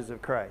churches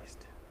of Christ?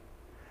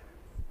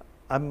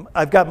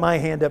 I've got my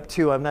hand up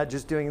too. I'm not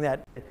just doing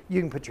that. You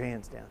can put your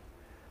hands down.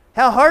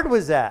 How hard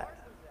was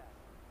that?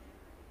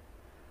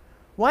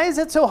 Why is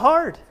it so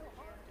hard?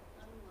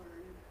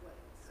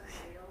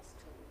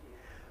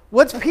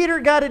 What's Peter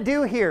got to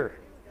do here?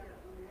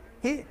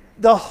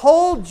 The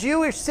whole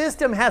Jewish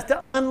system has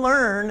to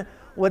unlearn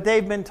what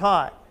they've been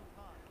taught.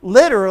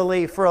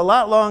 Literally for a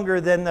lot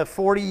longer than the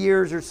 40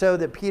 years or so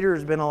that Peter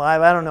has been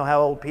alive. I don't know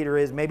how old Peter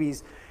is. Maybe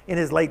he's in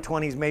his late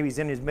 20s. Maybe he's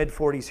in his mid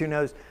 40s. Who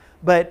knows?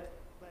 But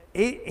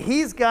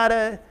he's got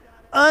to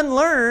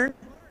unlearn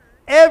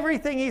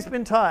everything he's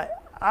been taught.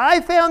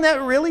 I found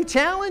that really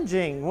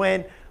challenging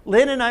when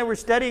Lynn and I were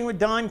studying with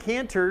Don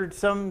Cantor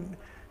some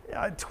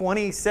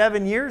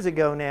 27 years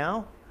ago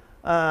now.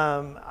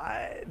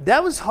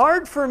 That was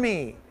hard for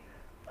me.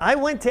 I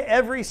went to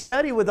every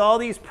study with all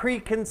these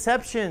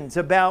preconceptions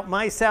about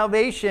my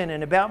salvation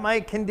and about my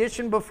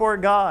condition before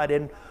God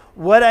and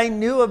what I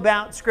knew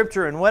about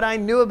Scripture and what I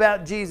knew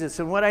about Jesus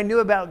and what I knew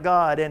about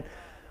God. And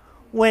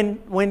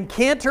when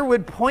Cantor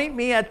would point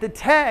me at the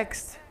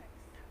text,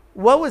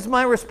 what was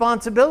my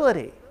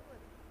responsibility?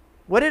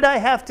 What did I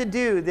have to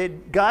do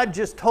that God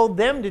just told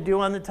them to do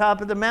on the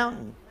top of the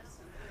mountain?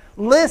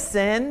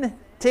 Listen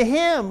to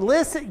Him.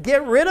 Listen.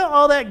 Get rid of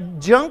all that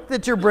junk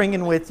that you're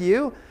bringing with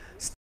you.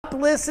 Stop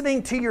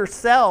listening to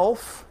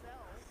yourself.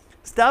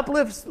 Stop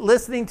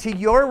listening to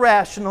your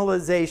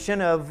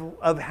rationalization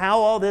of how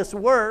all this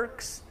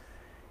works,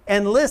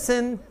 and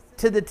listen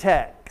to the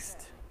text.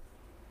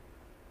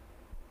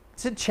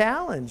 It's a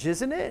challenge,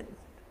 isn't it?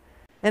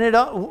 And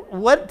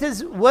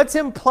what's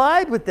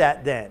implied with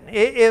that then?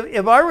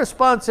 If our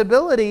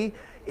responsibility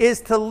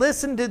is to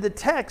listen to the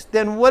text,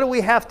 then what do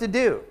we have to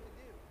do?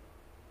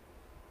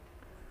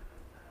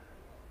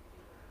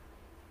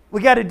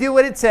 We got to do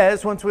what it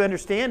says once we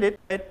understand it.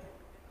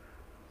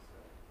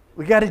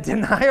 We got to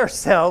deny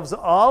ourselves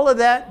all of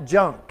that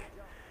junk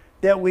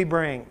that we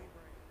bring.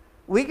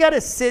 We got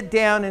to sit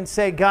down and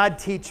say, God,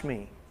 teach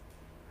me.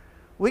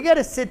 We got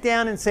to sit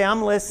down and say,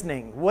 I'm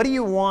listening. What do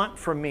you want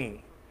from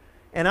me?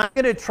 And I'm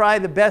going to try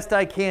the best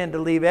I can to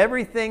leave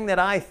everything that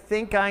I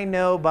think I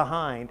know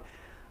behind.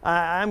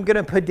 I'm going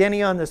to put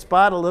Denny on the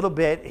spot a little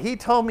bit. He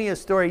told me a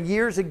story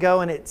years ago,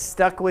 and it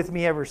stuck with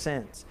me ever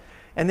since.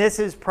 And this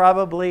is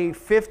probably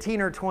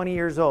 15 or 20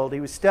 years old. He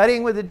was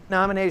studying with a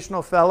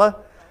denominational fella,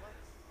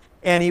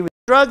 and he was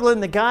struggling.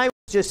 The guy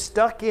was just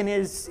stuck in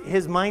his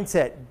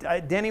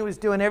mindset. Denny was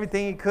doing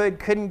everything he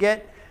couldn't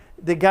get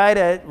the guy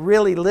to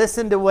really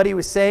listen to what he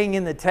was saying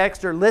in the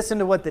text, or listen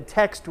to what the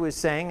text was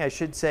saying, I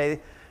should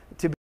say,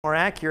 to be more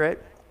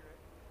accurate.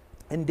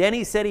 And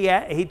Denny said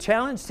he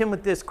challenged him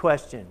with this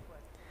question.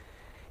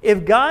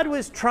 If God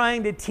was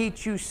trying to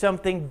teach you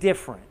something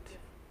different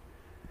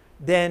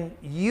than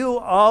you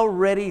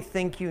already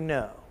think you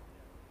know,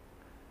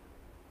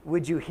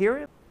 would you hear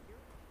him?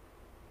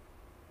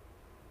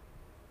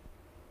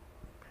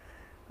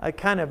 I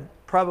kind of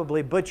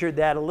probably butchered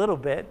that a little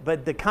bit,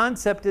 but the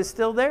concept is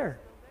still there.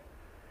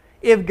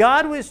 If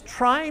God was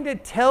trying to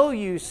tell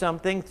you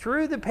something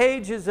through the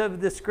pages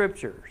of the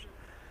Scriptures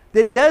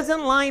that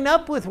doesn't line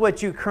up with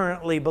what you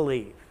currently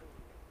believe,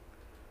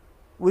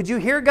 would you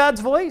hear God's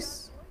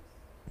voice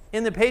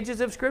in the pages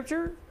of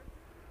Scripture?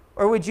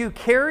 Or would you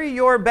carry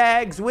your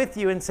bags with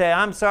you and say,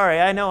 I'm sorry,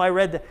 I know I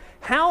read that.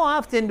 How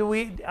often do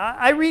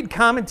I read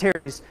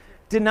commentaries,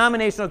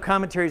 denominational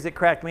commentaries that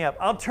crack me up.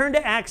 I'll turn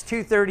to Acts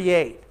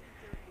 2:38,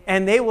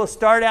 and they will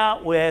start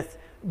out with,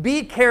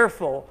 be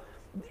careful.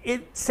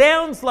 It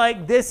sounds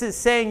like this is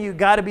saying you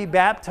got to be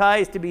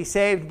baptized to be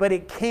saved, but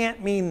it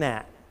can't mean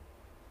that.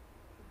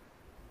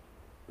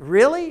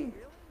 Really?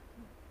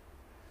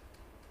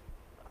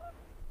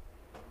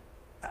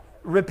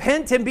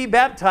 Repent and be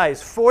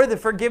baptized for the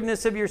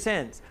forgiveness of your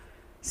sins.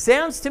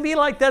 Sounds to me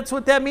like that's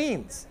what that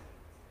means.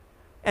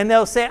 And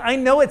they'll say, I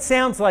know it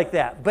sounds like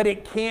that, but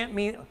it can't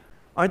mean...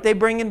 Aren't they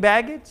bringing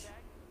baggage?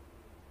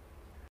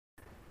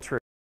 True.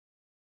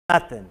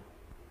 Nothing.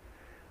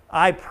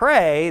 I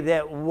pray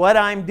that what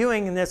I'm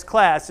doing in this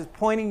class is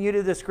pointing you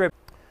to the Scripture.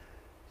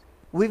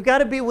 We've got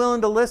to be willing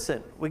to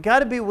listen. We've got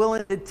to be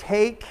willing to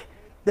take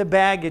the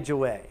baggage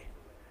away.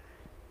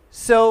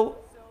 So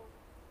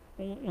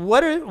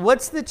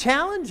what's the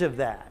challenge of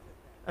that?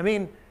 I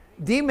mean,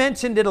 Dee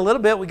mentioned it a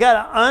little bit. We got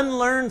to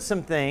unlearn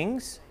some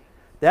things.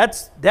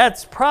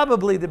 That's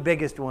probably the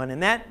biggest one,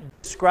 and that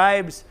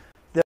describes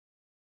the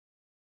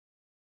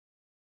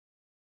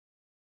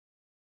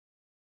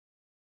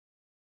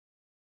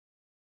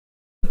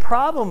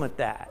problem with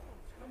that.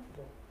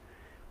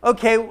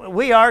 Okay,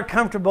 we are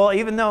comfortable,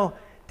 even though,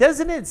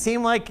 doesn't it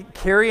seem like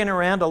carrying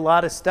around a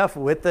lot of stuff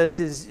with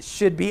us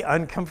should be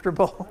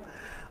uncomfortable?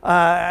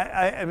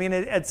 I mean,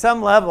 at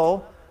some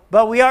level,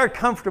 but we are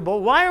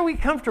comfortable. Why are we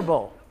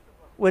comfortable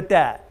with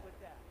that?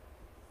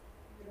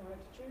 You don't have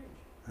to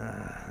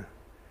change.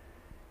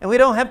 And we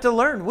don't have to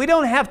learn. We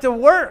don't have to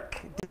work,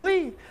 do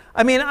we?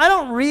 I mean, I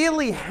don't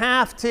really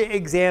have to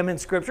examine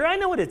Scripture. I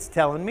know what it's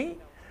telling me.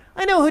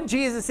 I know who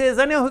Jesus is.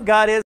 I know who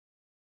God is.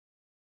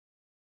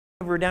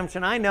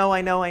 Redemption. I know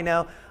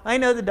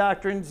the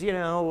doctrines.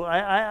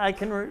 I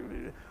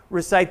can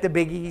recite the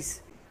biggies.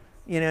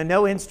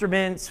 No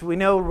instruments. We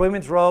know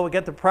women's role. We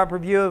got the proper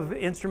view of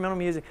instrumental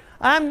music.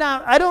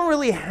 I don't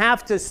really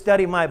have to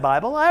study my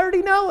Bible. I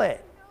already know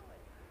it.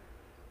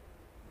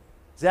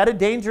 Is that a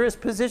dangerous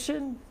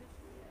position?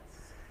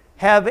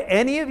 Have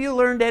any of you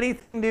learned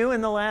anything new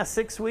in the last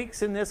 6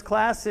 weeks in this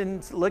class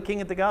in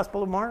looking at the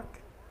Gospel of Mark?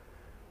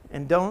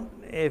 And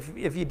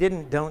if you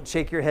didn't, don't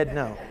shake your head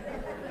no.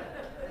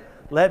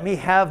 Let me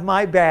have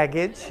my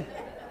baggage.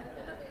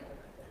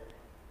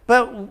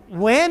 But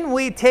when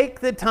we take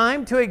the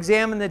time to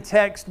examine the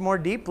text more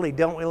deeply,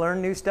 don't we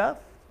learn new stuff?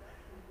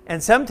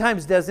 And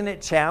sometimes doesn't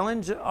it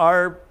challenge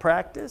our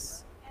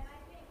practice? And I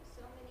think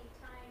so many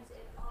times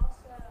it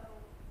also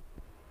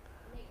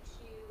makes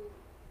you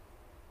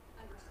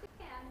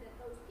understand that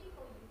those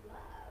people you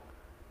love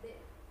that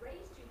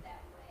raised you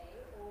that way,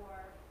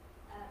 or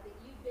that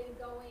you've been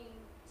going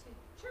to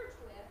church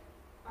with,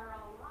 are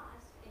all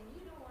lost, and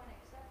you don't want to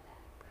accept that.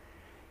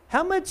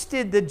 How much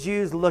did the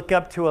Jews look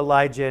up to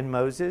Elijah and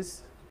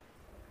Moses?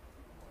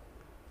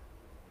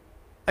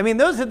 I mean,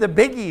 those are the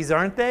biggies,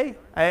 aren't they?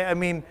 I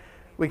mean,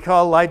 we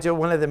call Elijah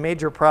one of the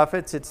major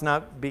prophets. It's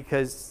not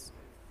because,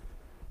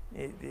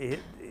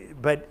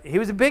 but he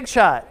was a big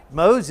shot.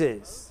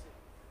 Moses,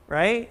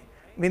 right?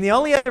 I mean, the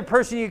only other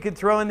person you could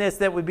throw in this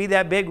that would be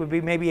that big would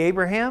be maybe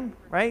Abraham,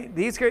 right?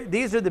 These are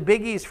the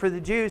biggies for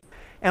the Jews.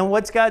 And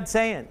what's God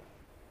saying?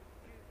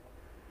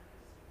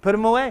 Put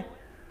them away.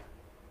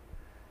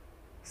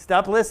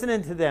 Stop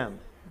listening to them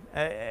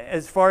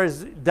as far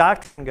as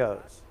doctrine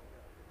goes.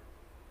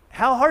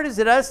 How hard is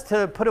it us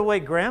to put away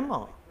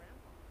grandma?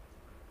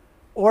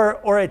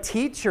 Or a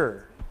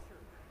teacher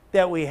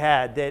that we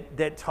had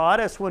that taught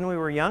us when we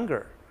were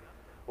younger?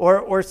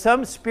 Or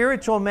some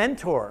spiritual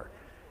mentor?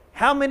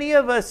 How many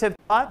of us have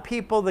taught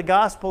people the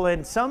gospel,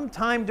 and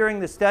sometime during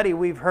the study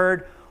we've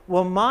heard,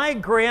 well, my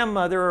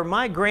grandmother or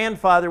my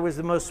grandfather was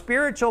the most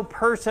spiritual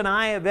person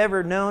I have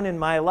ever known in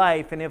my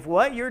life, and if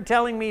what you're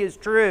telling me is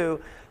true,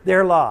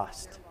 they're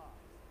lost.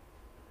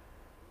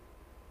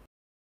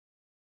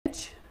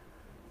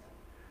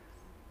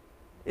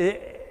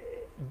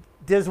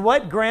 Does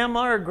what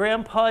grandma or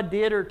grandpa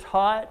did or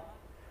taught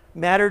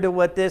matter to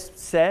what this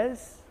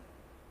says?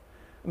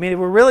 I mean, if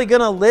we're really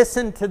going to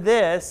listen to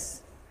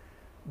this,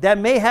 that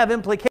may have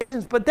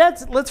implications, but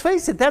let's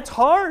face it, that's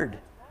hard.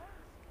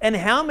 And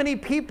how many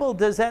people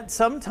does that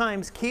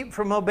sometimes keep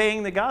from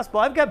obeying the gospel?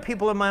 I've got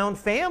people in my own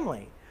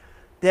family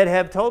that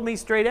have told me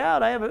straight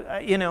out,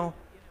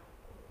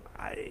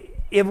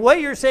 if what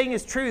you're saying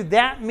is true,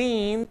 that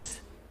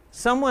means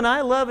someone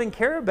I love and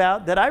care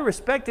about, that I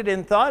respected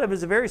and thought of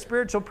as a very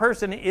spiritual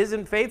person,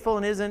 isn't faithful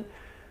and isn't,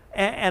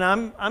 and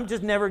I'm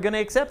just never going to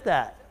accept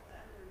that.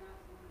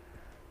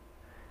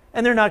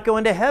 And they're not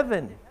going to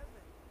heaven,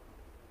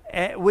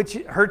 which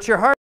hurts your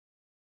heart.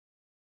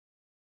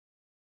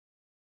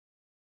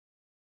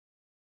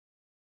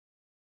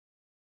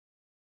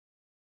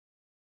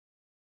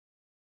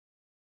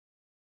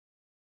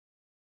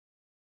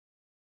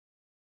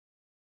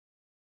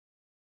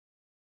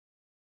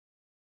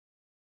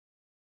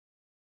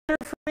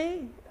 For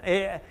me,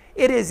 it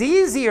is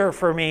easier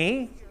for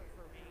me.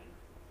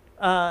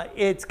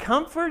 It's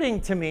comforting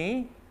to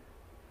me.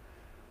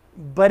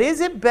 But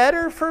is it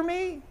better for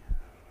me?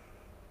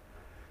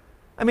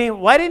 I mean,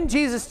 why didn't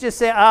Jesus just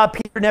say,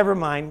 Peter, never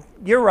mind.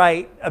 You're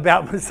right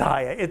about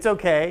Messiah. It's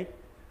okay.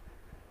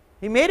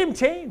 He made him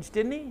change,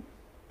 didn't he?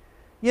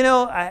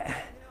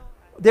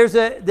 There's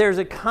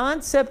a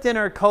concept in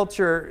our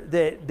culture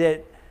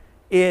that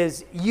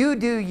is you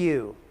do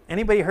you.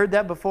 Anybody heard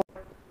that before?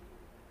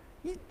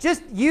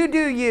 Just you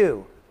do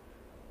you.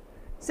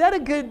 Is that a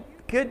good?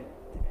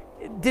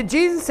 Did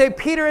Jesus say,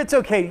 Peter, it's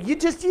okay. You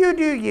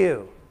do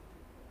you.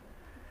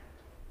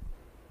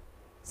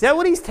 Is that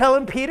what he's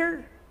telling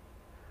Peter?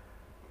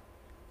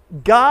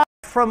 God,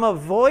 from a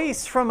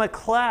voice from a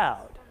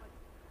cloud,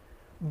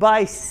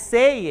 by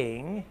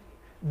saying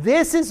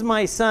 "This is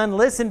my son,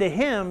 listen to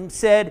him,"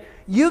 said,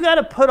 you got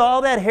to put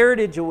all that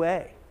heritage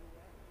away.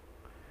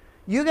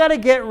 You got to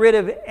get rid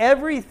of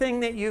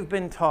everything that you've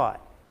been taught.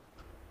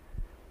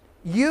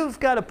 You've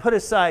got to put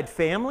aside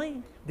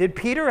family. Did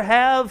Peter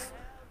have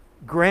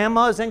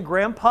grandmas and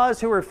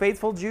grandpas who were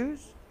faithful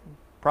Jews?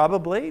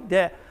 Probably.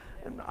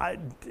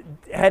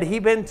 Had he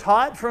been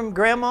taught from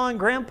grandma and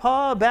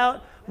grandpa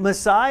about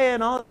Messiah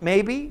and all?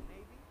 Maybe.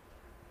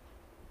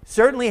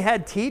 Certainly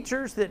had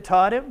teachers that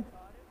taught him.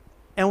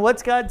 And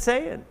what's God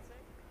saying?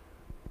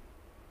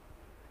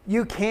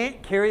 You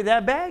can't carry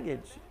that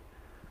baggage.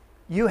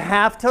 You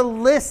have to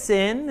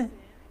listen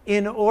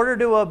in order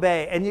to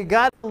obey. And you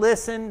got to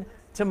listen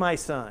to my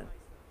son.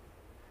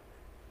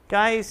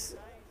 Guys,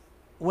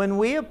 when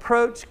we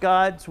approach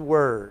God's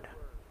word,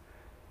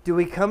 do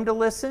we come to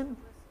listen?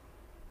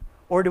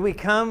 Or do we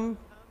come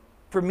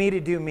for me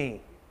to do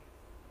me?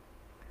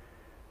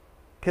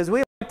 Because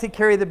we like to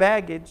carry the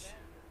baggage.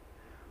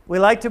 We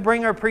like to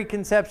bring our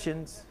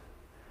preconceptions.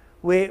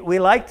 We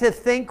like to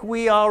think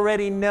we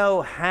already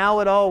know how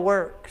it all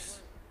works.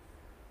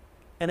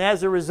 And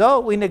as a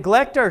result, we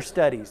neglect our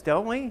studies,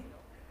 don't we?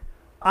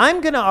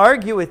 I'm going to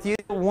argue with you.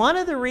 One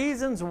of the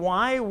reasons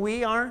why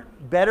we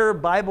aren't better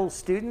Bible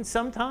students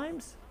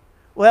sometimes,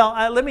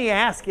 well, let me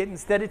ask it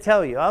instead of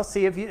tell you. I'll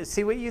see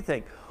what you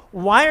think.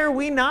 Why are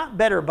we not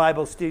better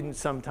Bible students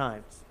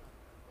sometimes?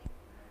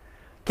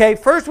 Okay,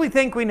 first we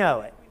think we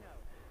know it.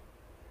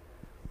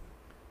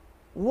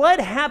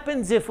 What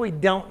happens if we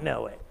don't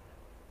know it?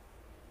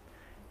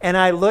 And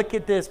I look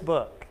at this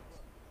book.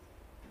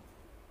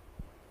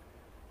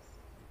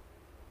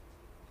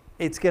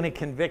 It's going to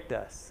convict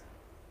us.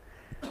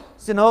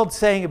 It's an old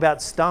saying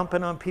about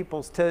stomping on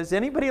people's toes.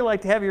 Anybody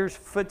like to have your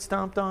foot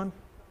stomped on?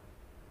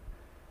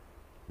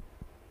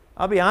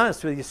 I'll be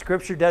honest with you,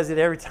 Scripture does it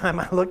every time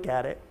I look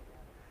at it.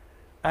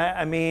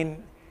 I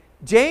mean,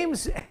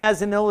 James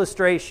has an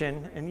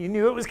illustration, and you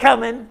knew it was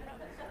coming.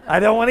 I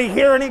don't want to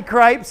hear any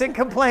gripes and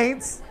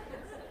complaints.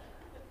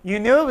 You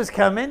knew it was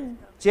coming.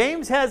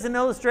 James has an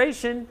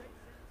illustration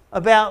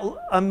about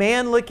a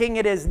man looking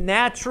at his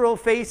natural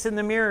face in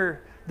the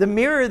mirror. The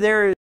mirror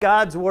there is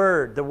God's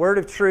word, the word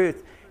of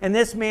truth. And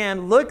this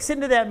man looks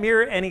into that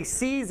mirror and he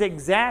sees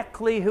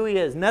exactly who he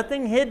is.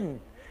 Nothing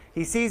hidden.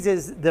 He sees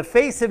the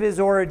face of his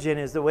origin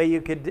is the way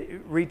you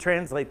could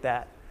retranslate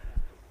that.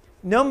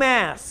 No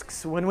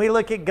masks when we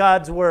look at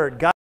God's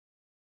word.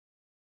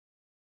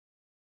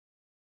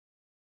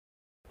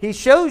 He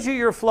shows you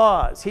your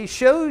flaws. He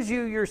shows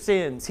you your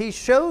sins. He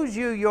shows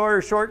you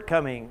your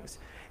shortcomings.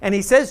 And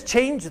he says,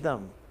 change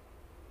them.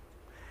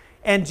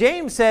 And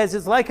James says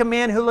it's like a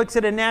man who looks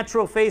at a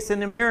natural face in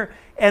the mirror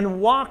and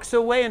walks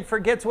away and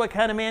forgets what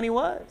kind of man he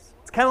was.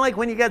 It's kind of like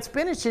when you got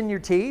spinach in your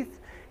teeth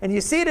and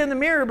you see it in the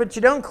mirror, but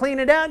you don't clean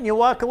it out and you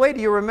walk away.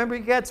 Do you remember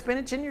you got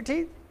spinach in your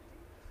teeth?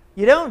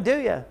 You don't, do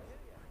you?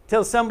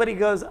 Till somebody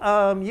goes,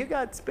 you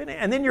got spinach.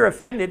 And then you're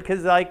offended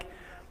because like,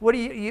 what are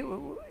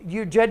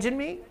you judging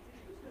me?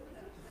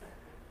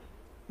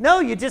 No,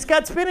 you just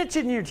got spinach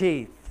in your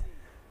teeth.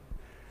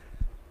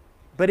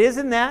 But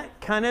isn't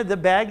that kind of the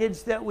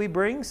baggage that we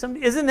bring?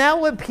 Isn't that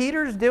what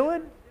Peter's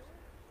doing?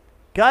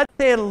 God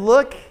saying,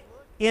 look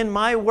in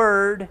my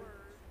word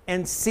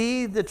and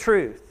see the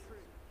truth.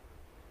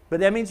 But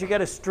that means you got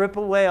to strip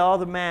away all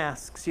the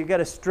masks. You got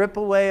to strip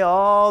away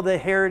all the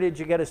heritage.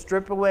 You got to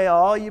strip away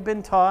all you've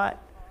been taught.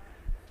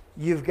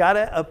 You've got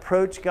to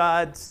approach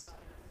God's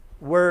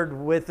word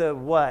with a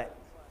what?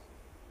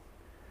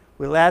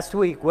 Last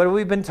week, what have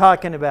we been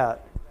talking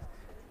about?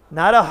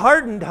 Not a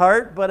hardened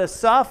heart, but a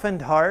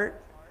softened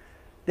heart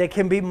that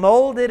can be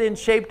molded and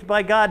shaped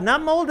by God.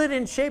 Not molded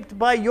and shaped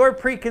by your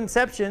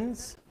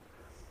preconceptions.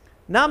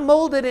 Not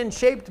molded and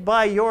shaped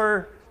by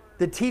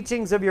the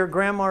teachings of your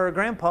grandma or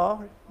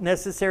grandpa,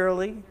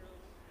 necessarily.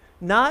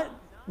 Not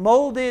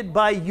molded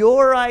by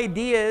your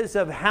ideas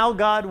of how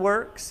God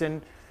works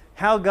and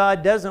how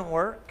God doesn't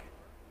work.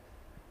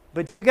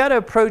 But you got to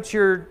approach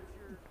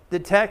the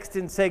text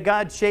and say,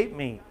 God, shape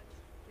me.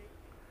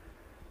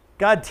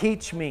 God,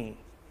 teach me.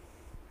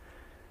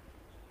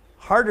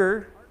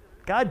 Harder,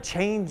 God,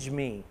 change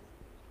me.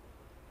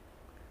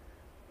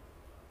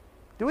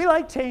 Do we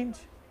like change?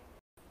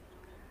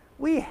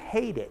 We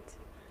hate it.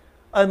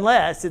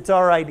 Unless it's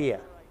our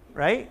idea,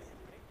 right?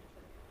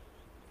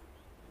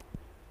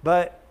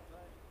 But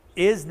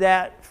is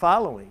that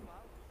following?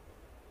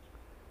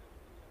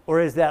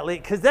 Or is that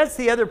lead? Because that's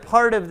the other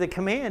part of the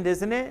command,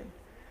 isn't it?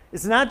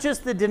 It's not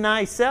just the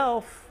deny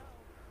self.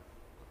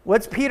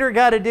 What's Peter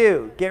got to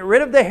do? Get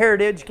rid of the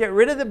heritage, get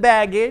rid of the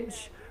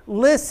baggage,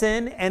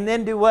 listen, and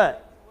then do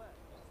what?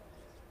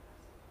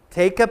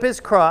 Take up his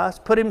cross,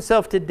 put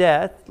himself to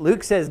death.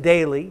 Luke says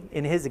daily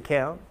in his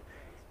account.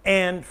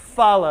 And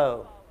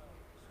follow.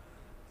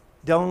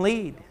 Don't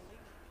lead.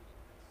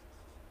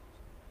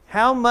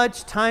 How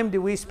much time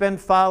do we spend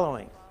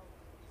following?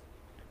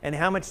 And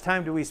how much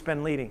time do we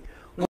spend leading?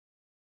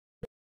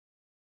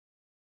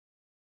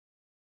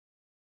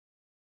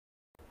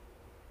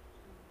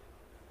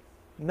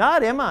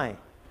 Not am I.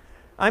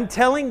 I'm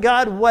telling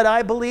God what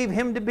I believe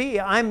him to be.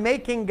 I'm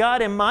making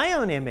God in my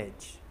own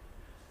image.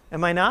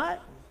 Am I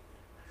not?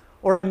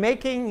 Or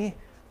making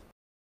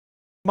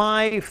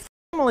my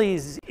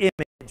family's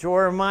image,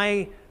 or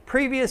my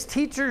previous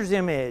teacher's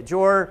image,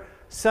 or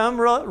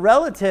some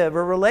relative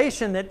or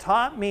relation that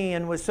taught me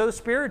and was so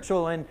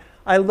spiritual, and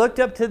I looked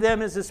up to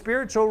them as a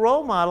spiritual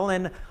role model,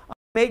 and I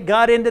made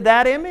God into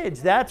that image.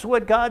 That's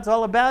what God's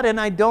all about, and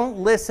I don't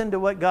listen to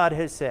what God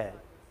has said.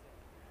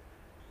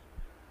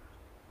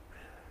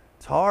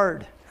 It's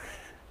hard.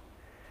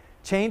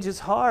 Change is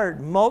hard.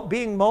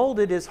 Being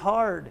molded is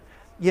hard.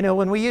 You know,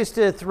 when we used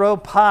to throw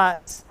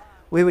pots,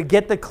 we would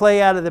get the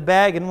clay out of the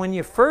bag, and when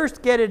you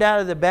first get it out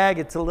of the bag,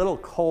 it's a little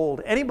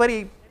cold.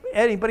 Anybody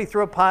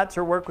throw pots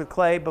or work with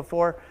clay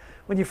before?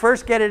 When you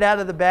first get it out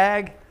of the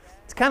bag,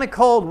 it's kind of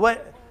cold.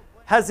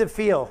 How does it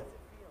feel?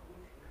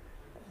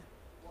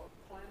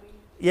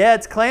 Yeah,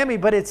 it's clammy,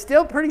 but it's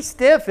still pretty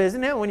stiff,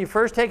 isn't it, when you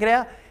first take it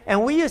out?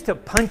 And we used to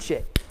punch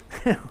it.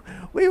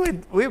 we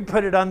would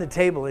put it on the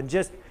table and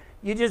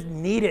you just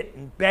knead it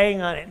and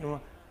bang on it, and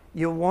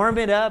you warm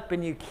it up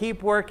and you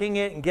keep working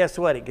it, and guess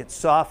what? It gets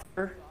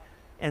softer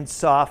and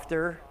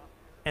softer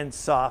and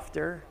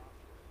softer.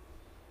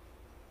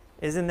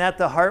 Isn't that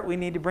the heart we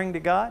need to bring to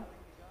God?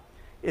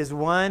 Is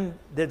one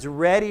that's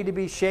ready to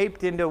be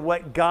shaped into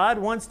what God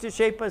wants to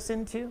shape us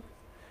into,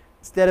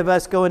 instead of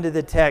us going to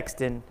the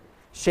text and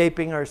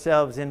shaping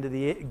ourselves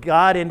into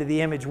God into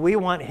the image we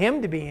want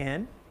Him to be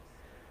in.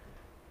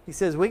 He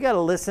says we got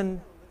to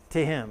listen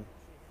to Him.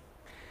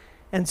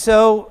 And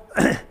so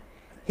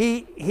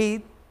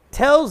he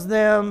tells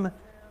them,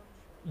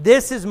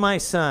 this is my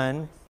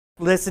son,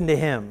 listen to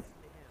him.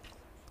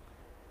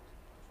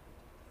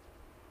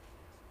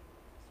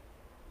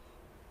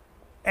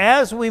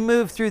 As we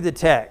move through the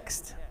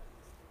text,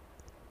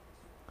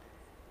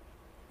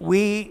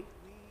 we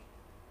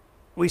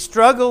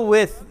struggle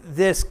with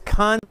this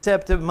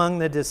concept among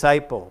the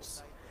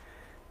disciples.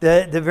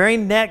 The very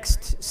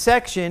next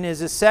section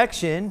is a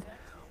section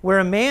where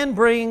a man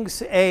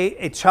brings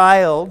a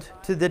child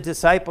to the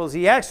disciples.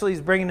 He actually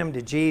is bringing them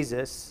to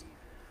Jesus,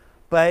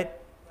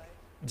 but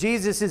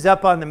Jesus is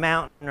up on the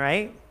mountain,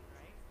 right?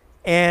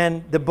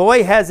 And the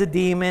boy has a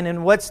demon,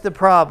 and what's the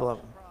problem?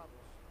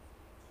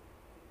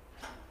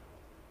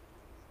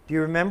 Do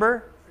you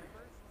remember?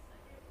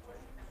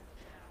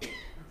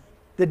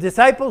 The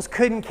disciples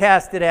couldn't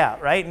cast it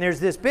out, right? And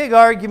there's this big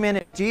argument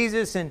of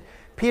Jesus and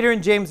Peter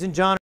and James and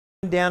John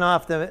are down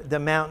off the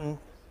mountain.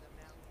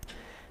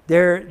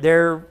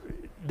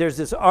 There's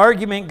this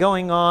argument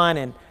going on,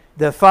 and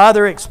the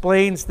father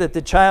explains that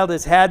the child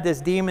has had this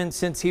demon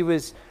since he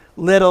was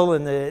little,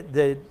 and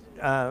the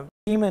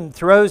demon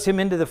throws him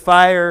into the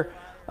fire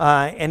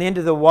and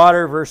into the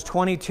water, verse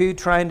 22,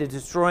 trying to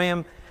destroy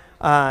him.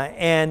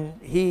 And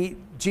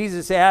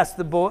Jesus asked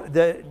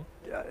the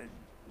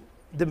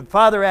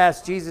father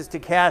asked Jesus to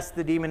cast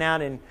the demon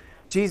out, and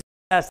Jesus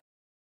asked,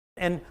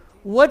 and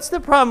what's the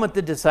problem with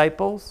the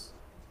disciples?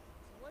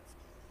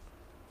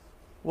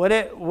 What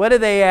do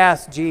they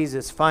ask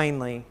Jesus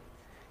finally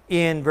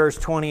in verse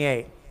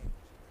 28?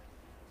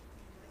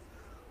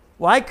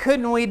 Why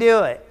couldn't we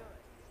do it?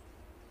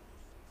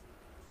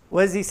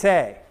 What does he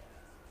say?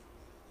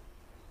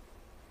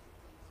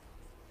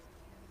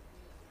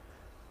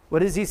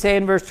 What does he say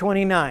in verse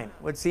 29?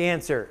 What's the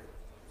answer?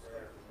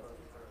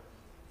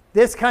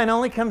 This kind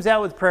only comes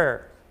out with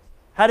prayer.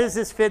 How does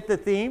this fit the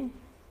theme?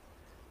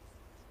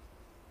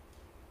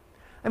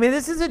 I mean,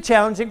 this is a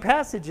challenging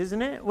passage, isn't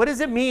it? What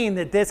does it mean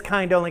that this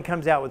kind only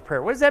comes out with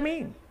prayer? What does that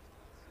mean?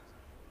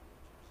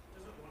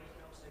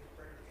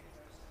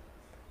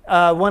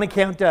 One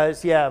account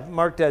does, yeah.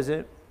 Mark does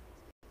it.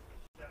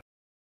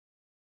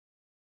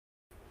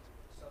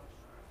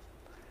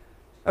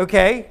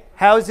 Okay,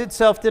 how is it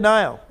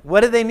self-denial?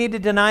 What do they need to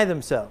deny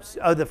themselves?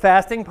 Oh, the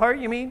fasting part,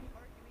 you mean?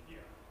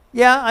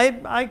 Yeah,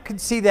 I could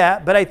see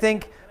that, but I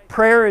think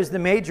prayer is the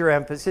major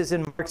emphasis.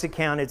 In Mark's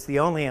account, it's the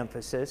only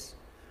emphasis.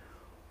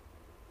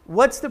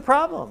 What's the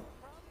problem?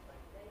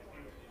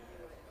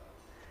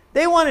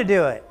 They want to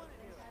do it.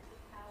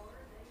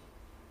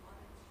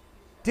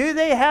 Do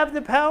they have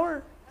the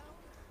power?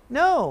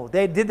 No.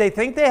 Did they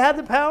think they had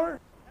the power?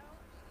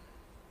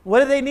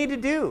 What do they need to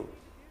do?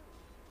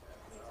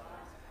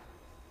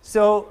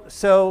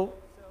 So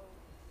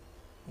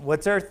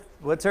what's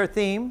our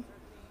theme?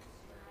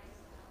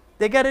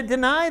 They got to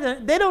deny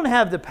that they don't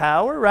have the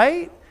power,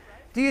 right?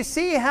 Do you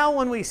see how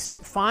when we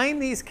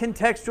find these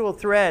contextual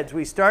threads,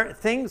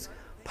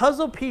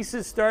 puzzle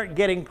pieces start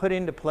getting put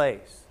into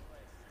place?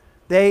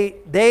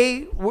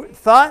 They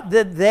thought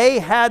that they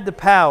had the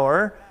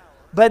power,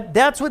 but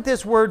that's what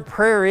this word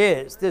prayer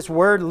is. This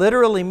word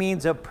literally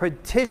means a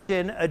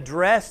petition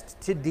addressed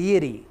to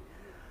deity.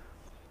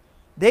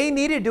 They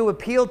needed to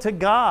appeal to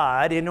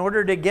God in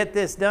order to get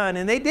this done,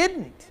 and they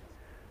didn't.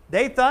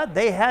 They thought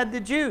they had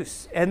the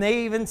juice, and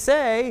they even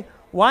say,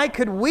 why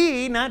could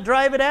we not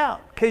drive it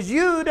out? Because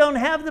you don't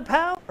have the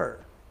power.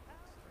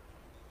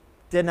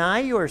 Deny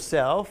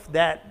yourself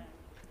that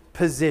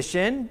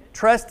position.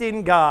 Trust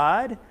in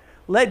God.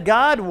 Let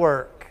God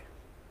work.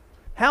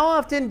 How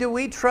often do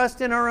we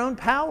trust in our own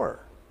power?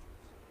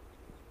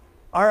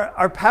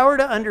 Our power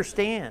to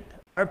understand,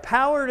 our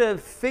power to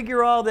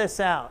figure all this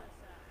out,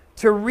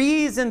 to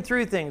reason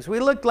through things. We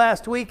looked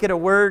last week at a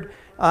word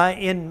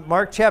in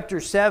Mark chapter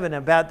 7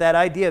 about that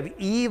idea of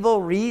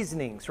evil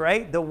reasonings,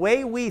 right? The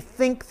way we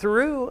think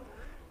through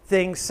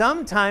things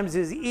sometimes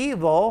is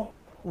evil.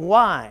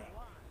 Why?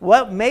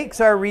 What makes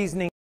our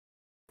reasoning?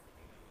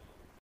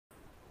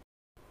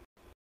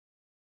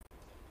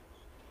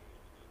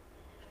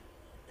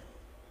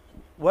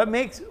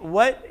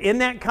 What in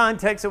that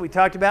context that we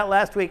talked about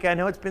last week, I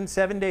know it's been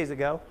 7 days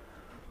ago,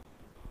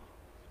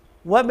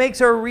 what makes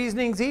our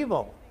reasonings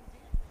evil?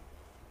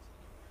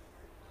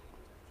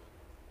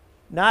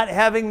 Not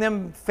having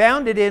them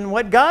founded in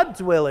what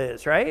God's will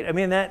is, right? I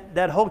mean,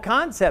 that whole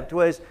concept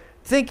was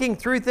thinking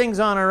through things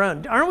on our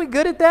own. Aren't we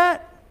good at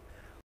that?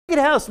 Look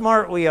at how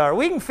smart we are.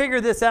 We can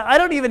figure this out. I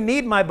don't even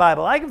need my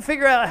Bible. I can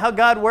figure out how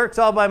God works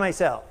all by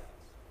myself.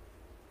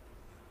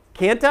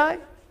 Can't I?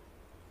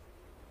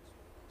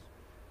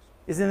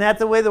 Isn't that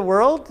the way the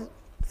world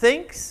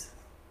thinks?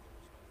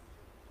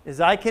 Is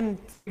I can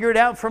figure it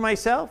out for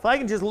myself. I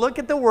can just look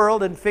at the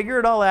world and figure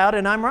it all out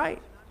and I'm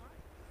right.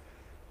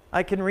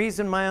 I can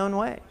reason my own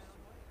way.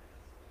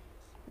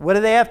 What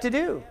do they have to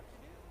do?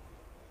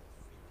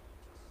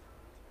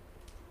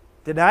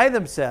 Deny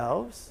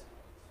themselves,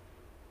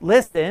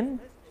 listen,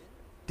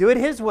 do it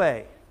his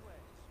way.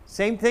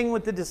 Same thing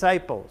with the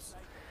disciples.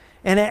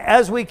 And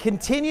as we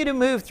continue to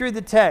move through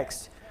the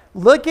text,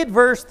 look at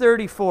verse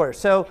 34.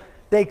 So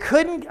they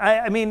couldn't,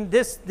 I mean,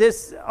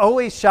 this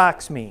always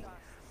shocks me.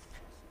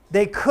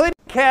 They couldn't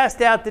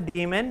cast out the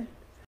demon.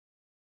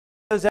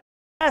 They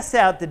cast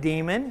out the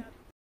demon.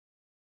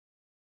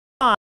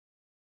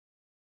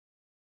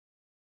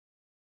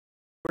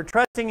 We're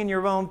trusting in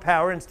your own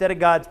power instead of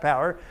God's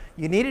power.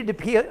 You needed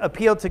to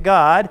appeal to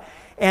God.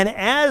 And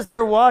as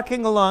they're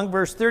walking along,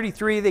 verse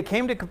 33, they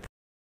came to Capernaum.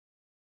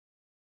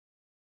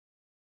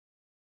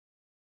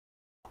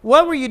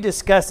 What were you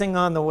discussing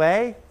on the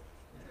way?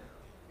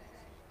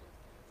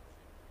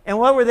 And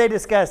what were they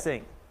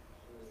discussing?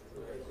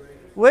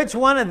 Which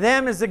one of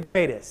them is the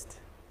greatest?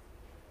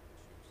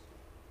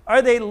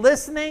 Are they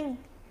listening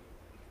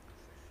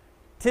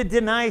to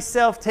deny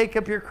self, take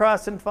up your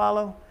cross and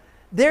follow?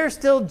 They're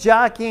still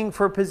jockeying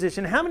for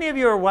position. How many of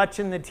you are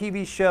watching the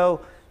TV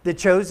show The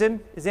Chosen?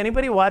 Is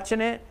anybody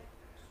watching it?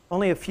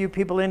 Only a few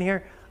people in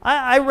here.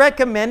 I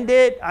recommend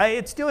it.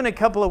 It's doing a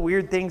couple of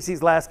weird things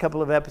these last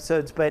couple of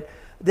episodes, but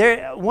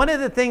one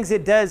of the things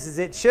it does is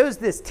it shows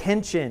this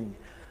tension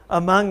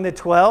among the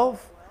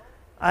 12.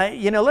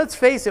 Let's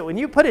face it, when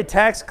you put a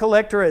tax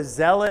collector, a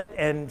zealot,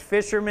 and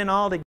fishermen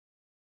all together,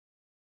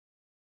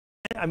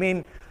 I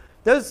mean,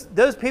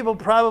 those people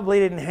probably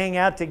didn't hang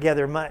out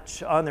together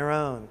much on their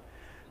own.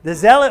 The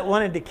zealot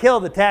wanted to kill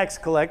the tax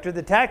collector.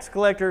 The tax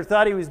collector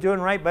thought he was doing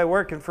right by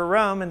working for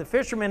Rome, and the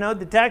fishermen owed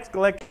the tax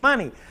collector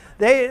money.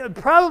 They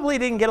probably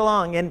didn't get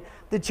along. And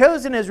The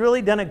Chosen has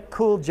really done a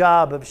cool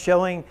job of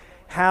showing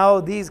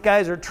how these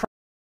guys are trying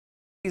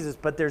Jesus,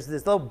 but there's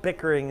this little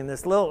bickering and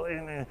this little,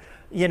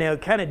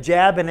 kind of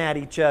jabbing at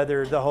each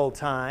other the whole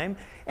time.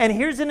 And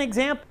here's an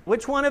example.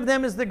 Which one of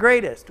them is the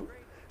greatest?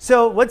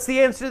 So what's the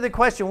answer to the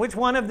question? Which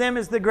one of them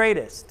is the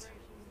greatest?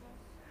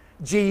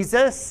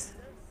 Jesus.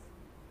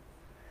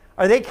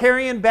 Are they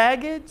carrying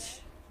baggage?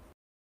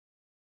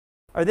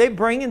 Are they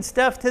bringing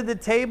stuff to the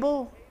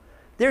table?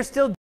 They're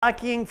still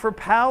jockeying for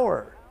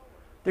power.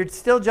 They're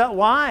still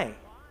why?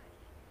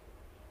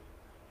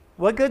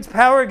 What good's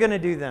power going to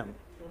do them?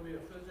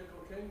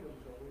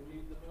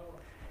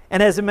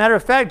 And as a matter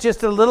of fact,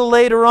 just a little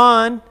later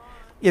on,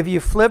 if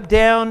you flip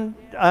down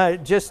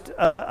just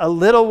a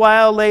little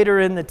while later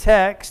in the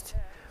text,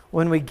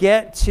 when we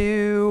get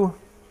to,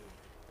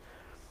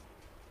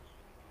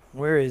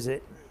 where is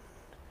it?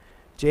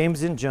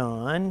 James and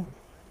John.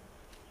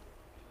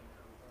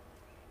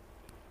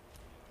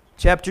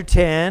 Chapter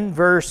 10,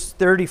 verse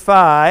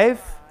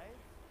 35.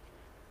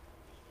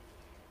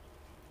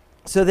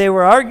 So they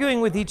were arguing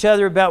with each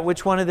other about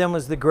which one of them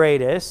was the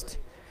greatest.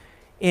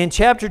 In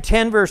chapter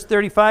 10, verse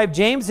 35,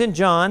 James and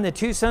John, the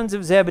two sons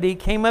of Zebedee,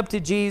 came up to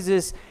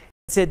Jesus and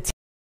said,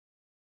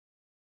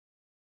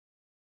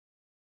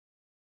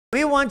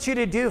 "We want you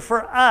to do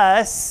for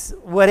us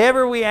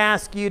whatever we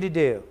ask you to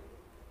do."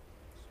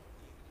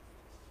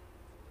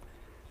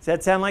 Does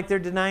that sound like they're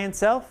denying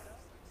self?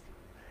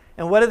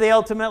 And what do they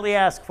ultimately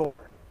ask for?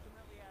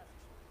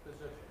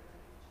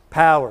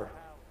 Power,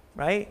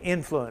 right?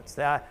 Influence.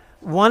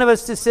 One of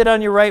us to sit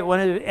on your right,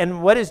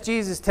 and what does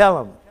Jesus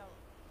tell them?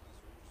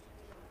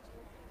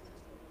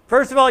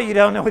 First of all, you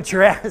don't know what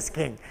you're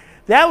asking.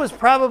 That was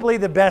probably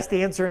the best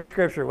answer in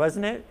Scripture,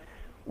 wasn't it?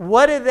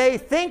 What do they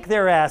think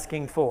they're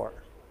asking for?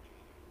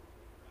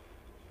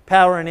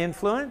 Power and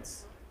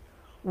influence.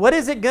 What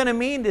is it going to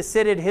mean to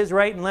sit at his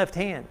right and left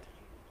hand?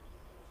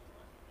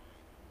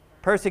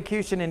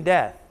 Persecution and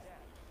death.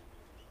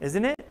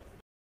 Isn't it?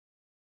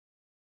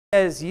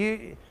 As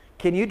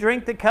can you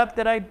drink the cup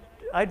that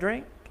I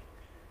drink?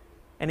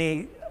 And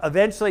he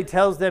eventually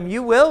tells them,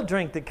 you will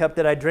drink the cup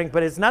that I drink,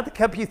 but it's not the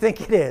cup you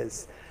think it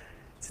is.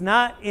 It's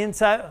not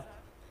inside.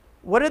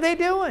 What are they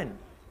doing?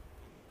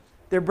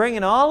 They're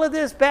bringing all of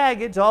this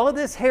baggage, all of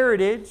this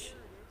heritage,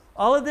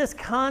 all of this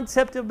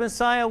concept of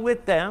Messiah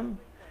with them,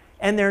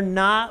 and they're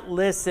not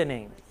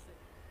listening.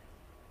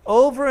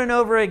 Over and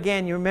over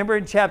again, you remember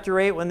in chapter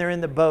 8 when they're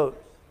in the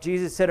boat,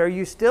 Jesus said, "Are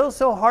you still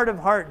so hard of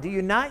heart? Do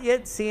you not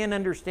yet see and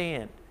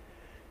understand?"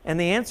 And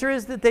the answer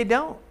is that they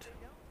don't.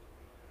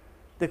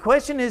 The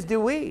question is, do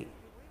we?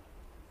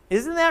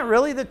 Isn't that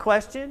really the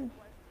question?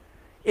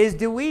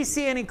 Do we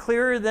see any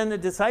clearer than the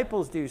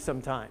disciples do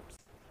sometimes?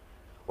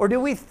 Or do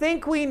we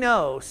think we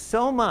know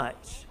so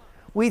much?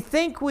 We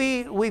think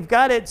we've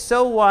got it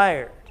so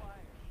wired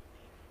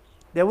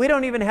that we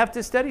don't even have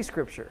to study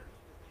Scripture.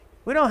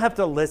 We don't have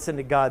to listen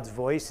to God's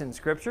voice in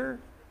Scripture.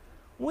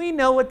 We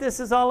know what this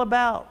is all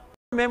about.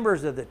 We're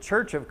members of the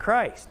Church of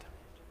Christ.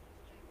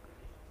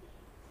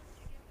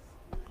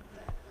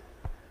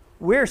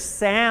 We're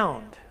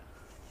sound.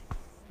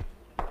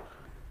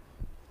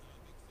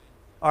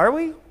 Are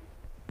we?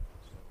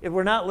 If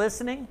we're not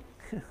listening?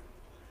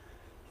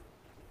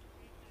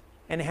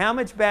 And how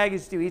much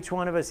baggage do each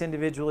one of us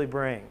individually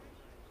bring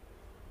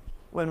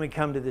when we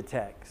come to the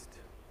text?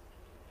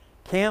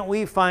 Can't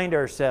we find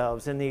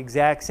ourselves in the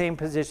exact same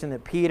position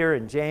that Peter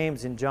and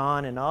James and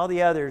John and all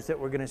the others that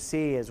we're going to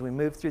see as we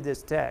move through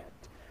this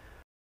text?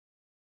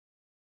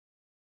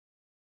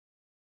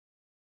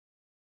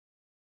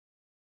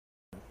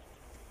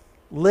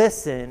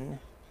 Listen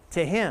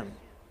to him.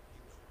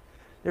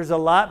 There's a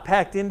lot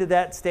packed into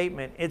that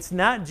statement. It's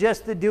not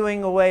just the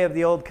doing away of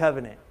the old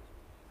covenant.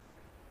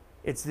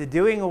 It's the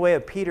doing away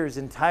of Peter's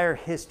entire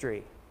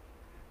history,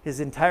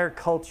 his entire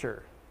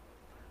culture.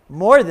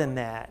 More than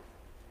that,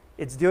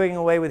 it's doing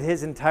away with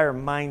his entire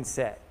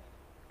mindset.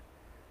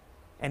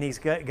 And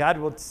God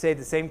will say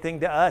the same thing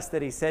to us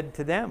that he said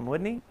to them,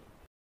 wouldn't he?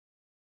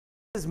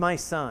 This is my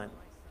son.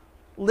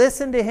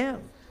 Listen to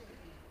him.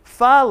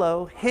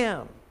 Follow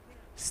him.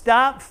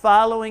 Stop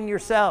following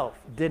yourself.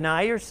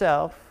 Deny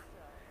yourself.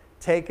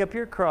 Take up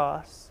your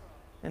cross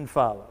and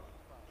follow.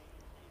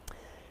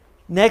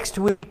 Next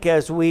week,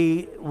 as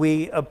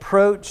we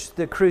approach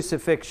the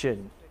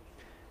crucifixion,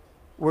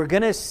 we're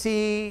going to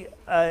see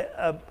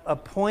a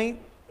point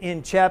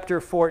in chapter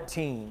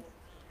 14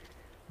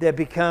 that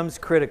becomes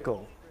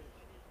critical.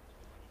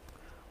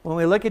 When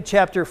we look at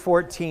chapter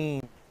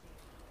 14,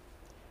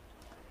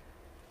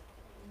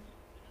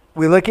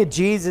 we look at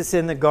Jesus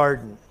in the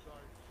garden.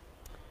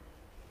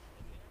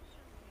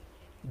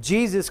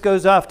 Jesus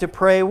goes off to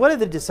pray. What do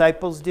the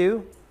disciples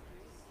do?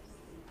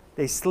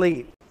 They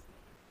sleep.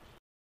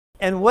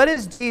 And what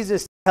does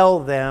Jesus tell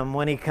them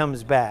when he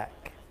comes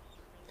back?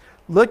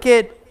 Look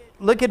at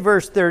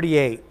verse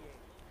 38.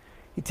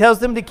 He tells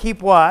them to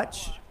keep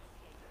watch.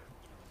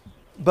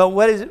 But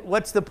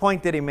what's the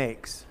point that he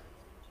makes?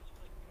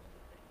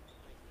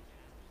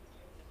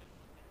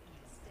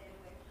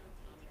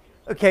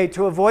 Okay,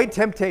 to avoid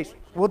temptation.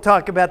 We'll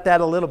talk about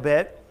that a little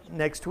bit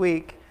next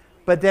week.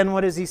 But then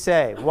what does he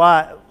say?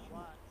 Why?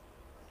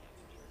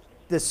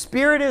 The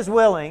spirit is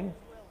willing,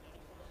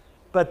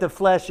 but the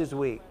flesh is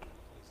weak.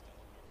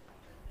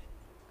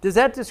 Does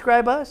that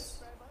describe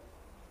us?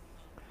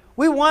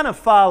 We want to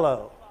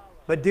follow,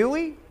 but do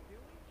we?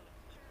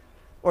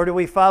 Or do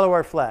we follow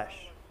our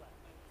flesh?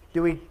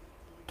 Do we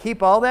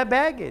keep all that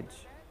baggage?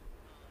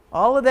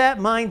 All of that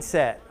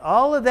mindset,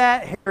 all of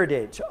that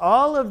heritage,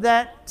 all of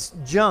that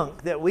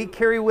junk that we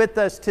carry with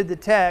us to the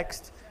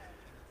text?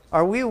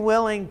 Are we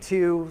willing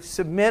to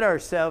submit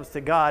ourselves to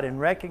God and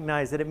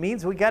recognize that it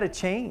means we got to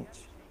change?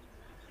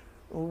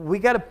 We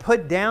got to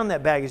put down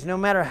that baggage, no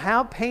matter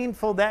how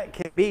painful that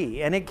can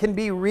be. And it can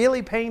be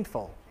really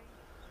painful.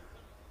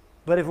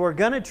 But if we're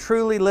going to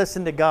truly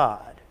listen to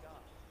God,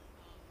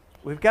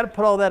 we've got to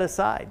put all that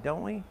aside,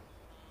 don't we?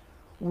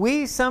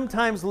 We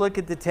sometimes look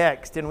at the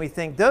text and we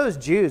think those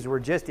Jews were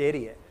just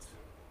idiots.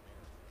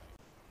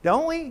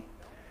 Don't we?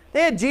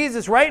 They had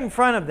Jesus right in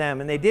front of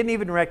them and they didn't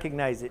even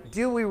recognize it.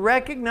 Do we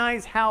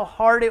recognize how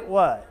hard it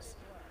was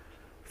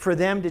for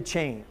them to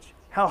change?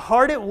 How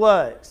hard it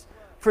was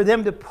for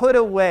them to put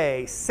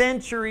away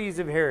centuries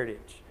of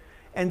heritage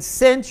and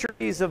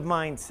centuries of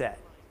mindset?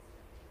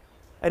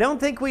 I don't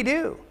think we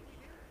do.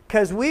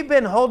 Because we've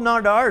been holding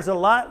on to ours a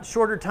lot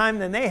shorter time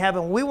than they have,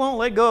 and we won't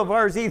let go of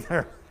ours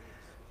either.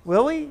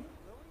 Will we?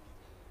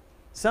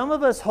 Some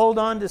of us hold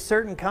on to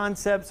certain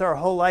concepts our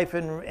whole life,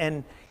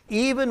 and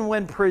even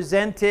when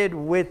presented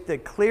with the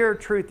clear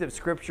truth of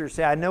Scripture,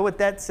 say, I know what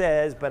that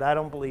says, but I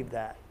don't believe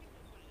that.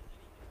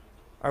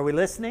 Are we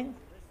listening?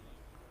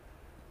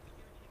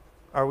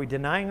 Are we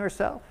denying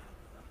ourselves?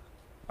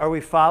 Are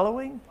we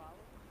following?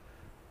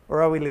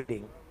 Or are we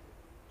leading?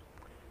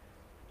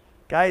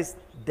 Guys,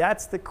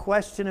 that's the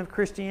question of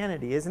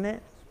Christianity, isn't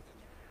it?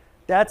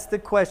 That's the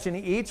question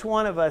each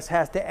one of us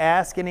has to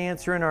ask and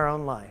answer in our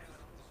own life.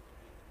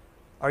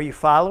 Are you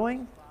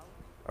following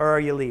or are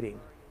you leading?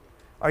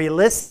 Are you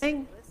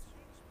listening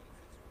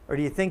or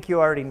do you think you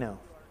already know?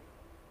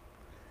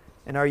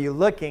 And are you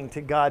looking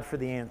to God for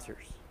the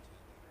answers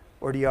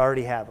or do you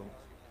already have them?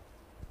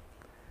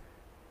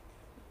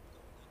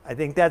 I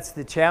think that's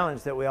the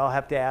challenge that we all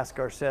have to ask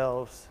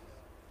ourselves,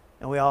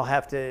 and we all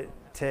have to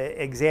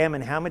to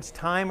examine how much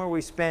time are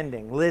we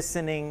spending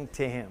listening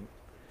to Him.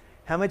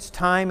 How much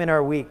time in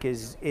our week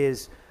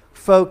is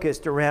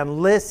focused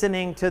around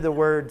listening to the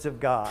words of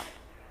God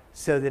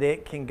so that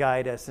it can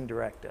guide us and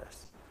direct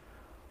us.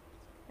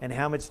 And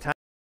how much time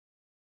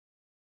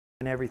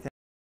and everything.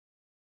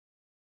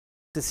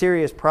 It's a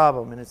serious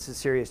problem and it's a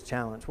serious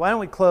challenge. Why don't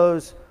we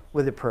close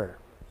with a prayer?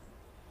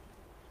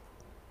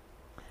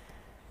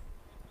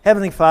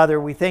 Heavenly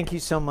Father, we thank you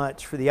so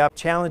much for the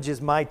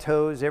challenges my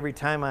toes every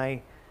time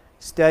I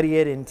study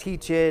it and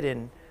teach it.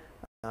 And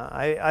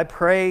I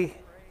pray,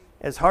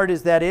 as hard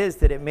as that is,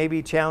 that it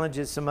maybe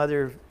challenges some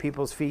other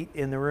people's feet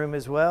in the room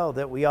as well,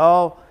 that we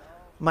all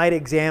might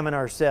examine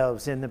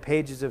ourselves in the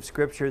pages of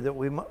Scripture, that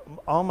we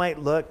all might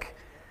look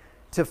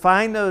to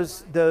find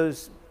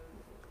that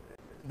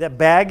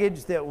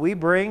baggage that we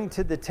bring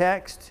to the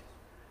text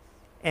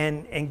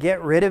and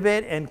get rid of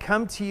it and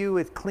come to you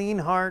with clean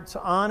hearts,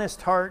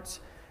 honest hearts,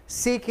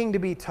 seeking to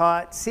be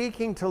taught,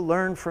 seeking to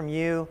learn from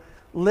you,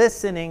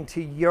 listening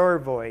to your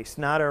voice,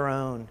 not our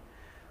own.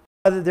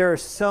 Father, there are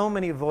so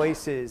many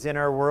voices in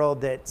our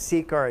world that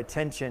seek our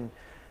attention.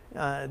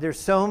 There's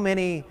so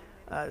many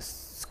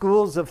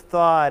schools of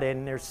thought,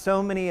 and there's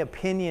so many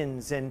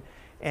opinions and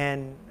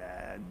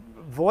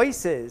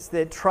voices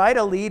that try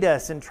to lead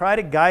us and try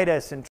to guide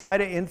us and try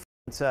to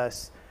influence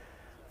us.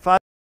 Father,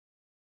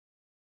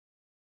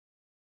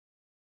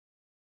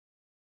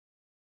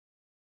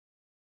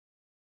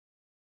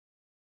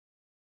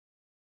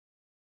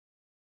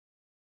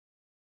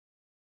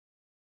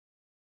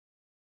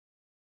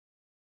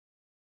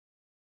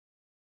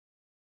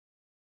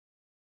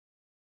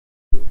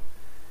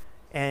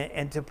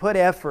 and to put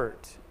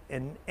effort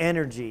and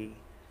energy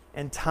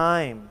and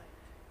time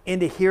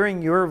into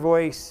hearing your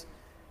voice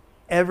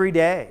every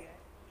day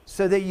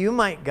so that you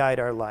might guide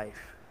our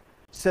life,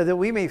 so that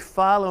we may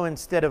follow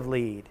instead of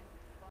lead.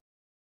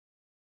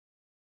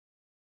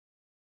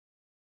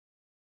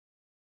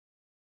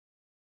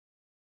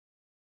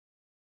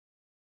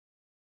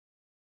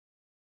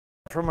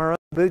 From our own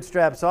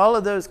bootstraps, all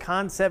of those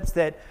concepts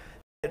that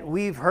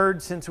we've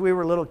heard since we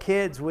were little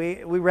kids,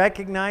 we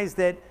recognize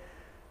that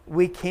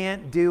we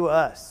can't do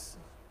us.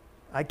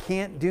 I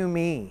can't do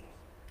me.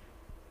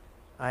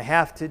 I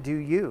have to do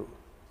you.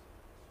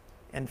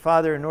 And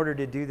Father, in order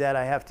to do that,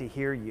 I have to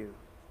hear you.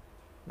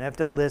 And I have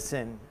to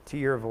listen to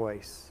your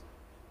voice.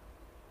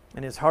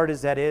 And as hard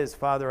as that is,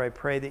 Father, I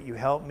pray that you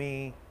help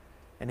me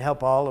and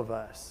help all of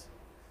us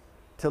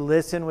to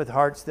listen with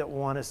hearts that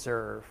want to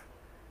serve,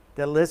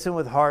 that listen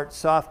with hearts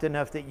soft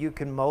enough that you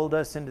can mold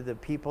us into the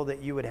people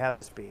that you would have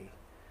us be,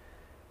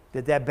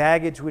 that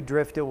baggage would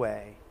drift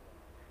away,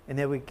 and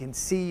that we can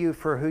see you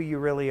for who you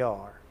really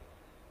are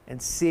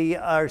and see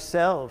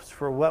ourselves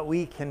for what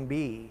we can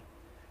be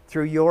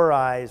through your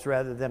eyes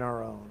rather than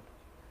our own.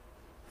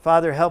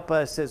 Father, help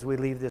us as we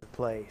leave this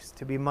place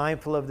to be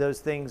mindful of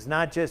those things,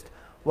 not just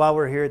while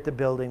we're here at the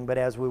building, but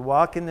as we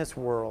walk in this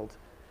world,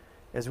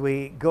 as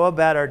we go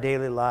about our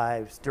daily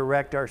lives,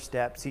 direct our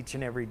steps each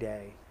and every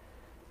day.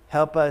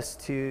 Help us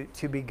to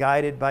be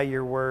guided by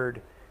your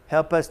word.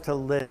 Help us to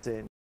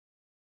listen.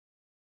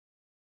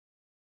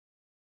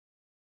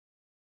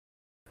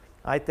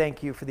 I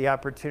thank you for the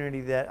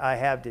opportunity that I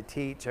have to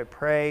teach. I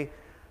pray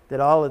that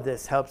all of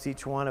this helps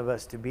each one of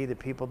us to be the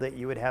people that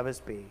you would have us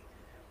be.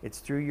 It's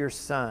through your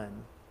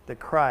Son, the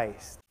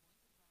Christ,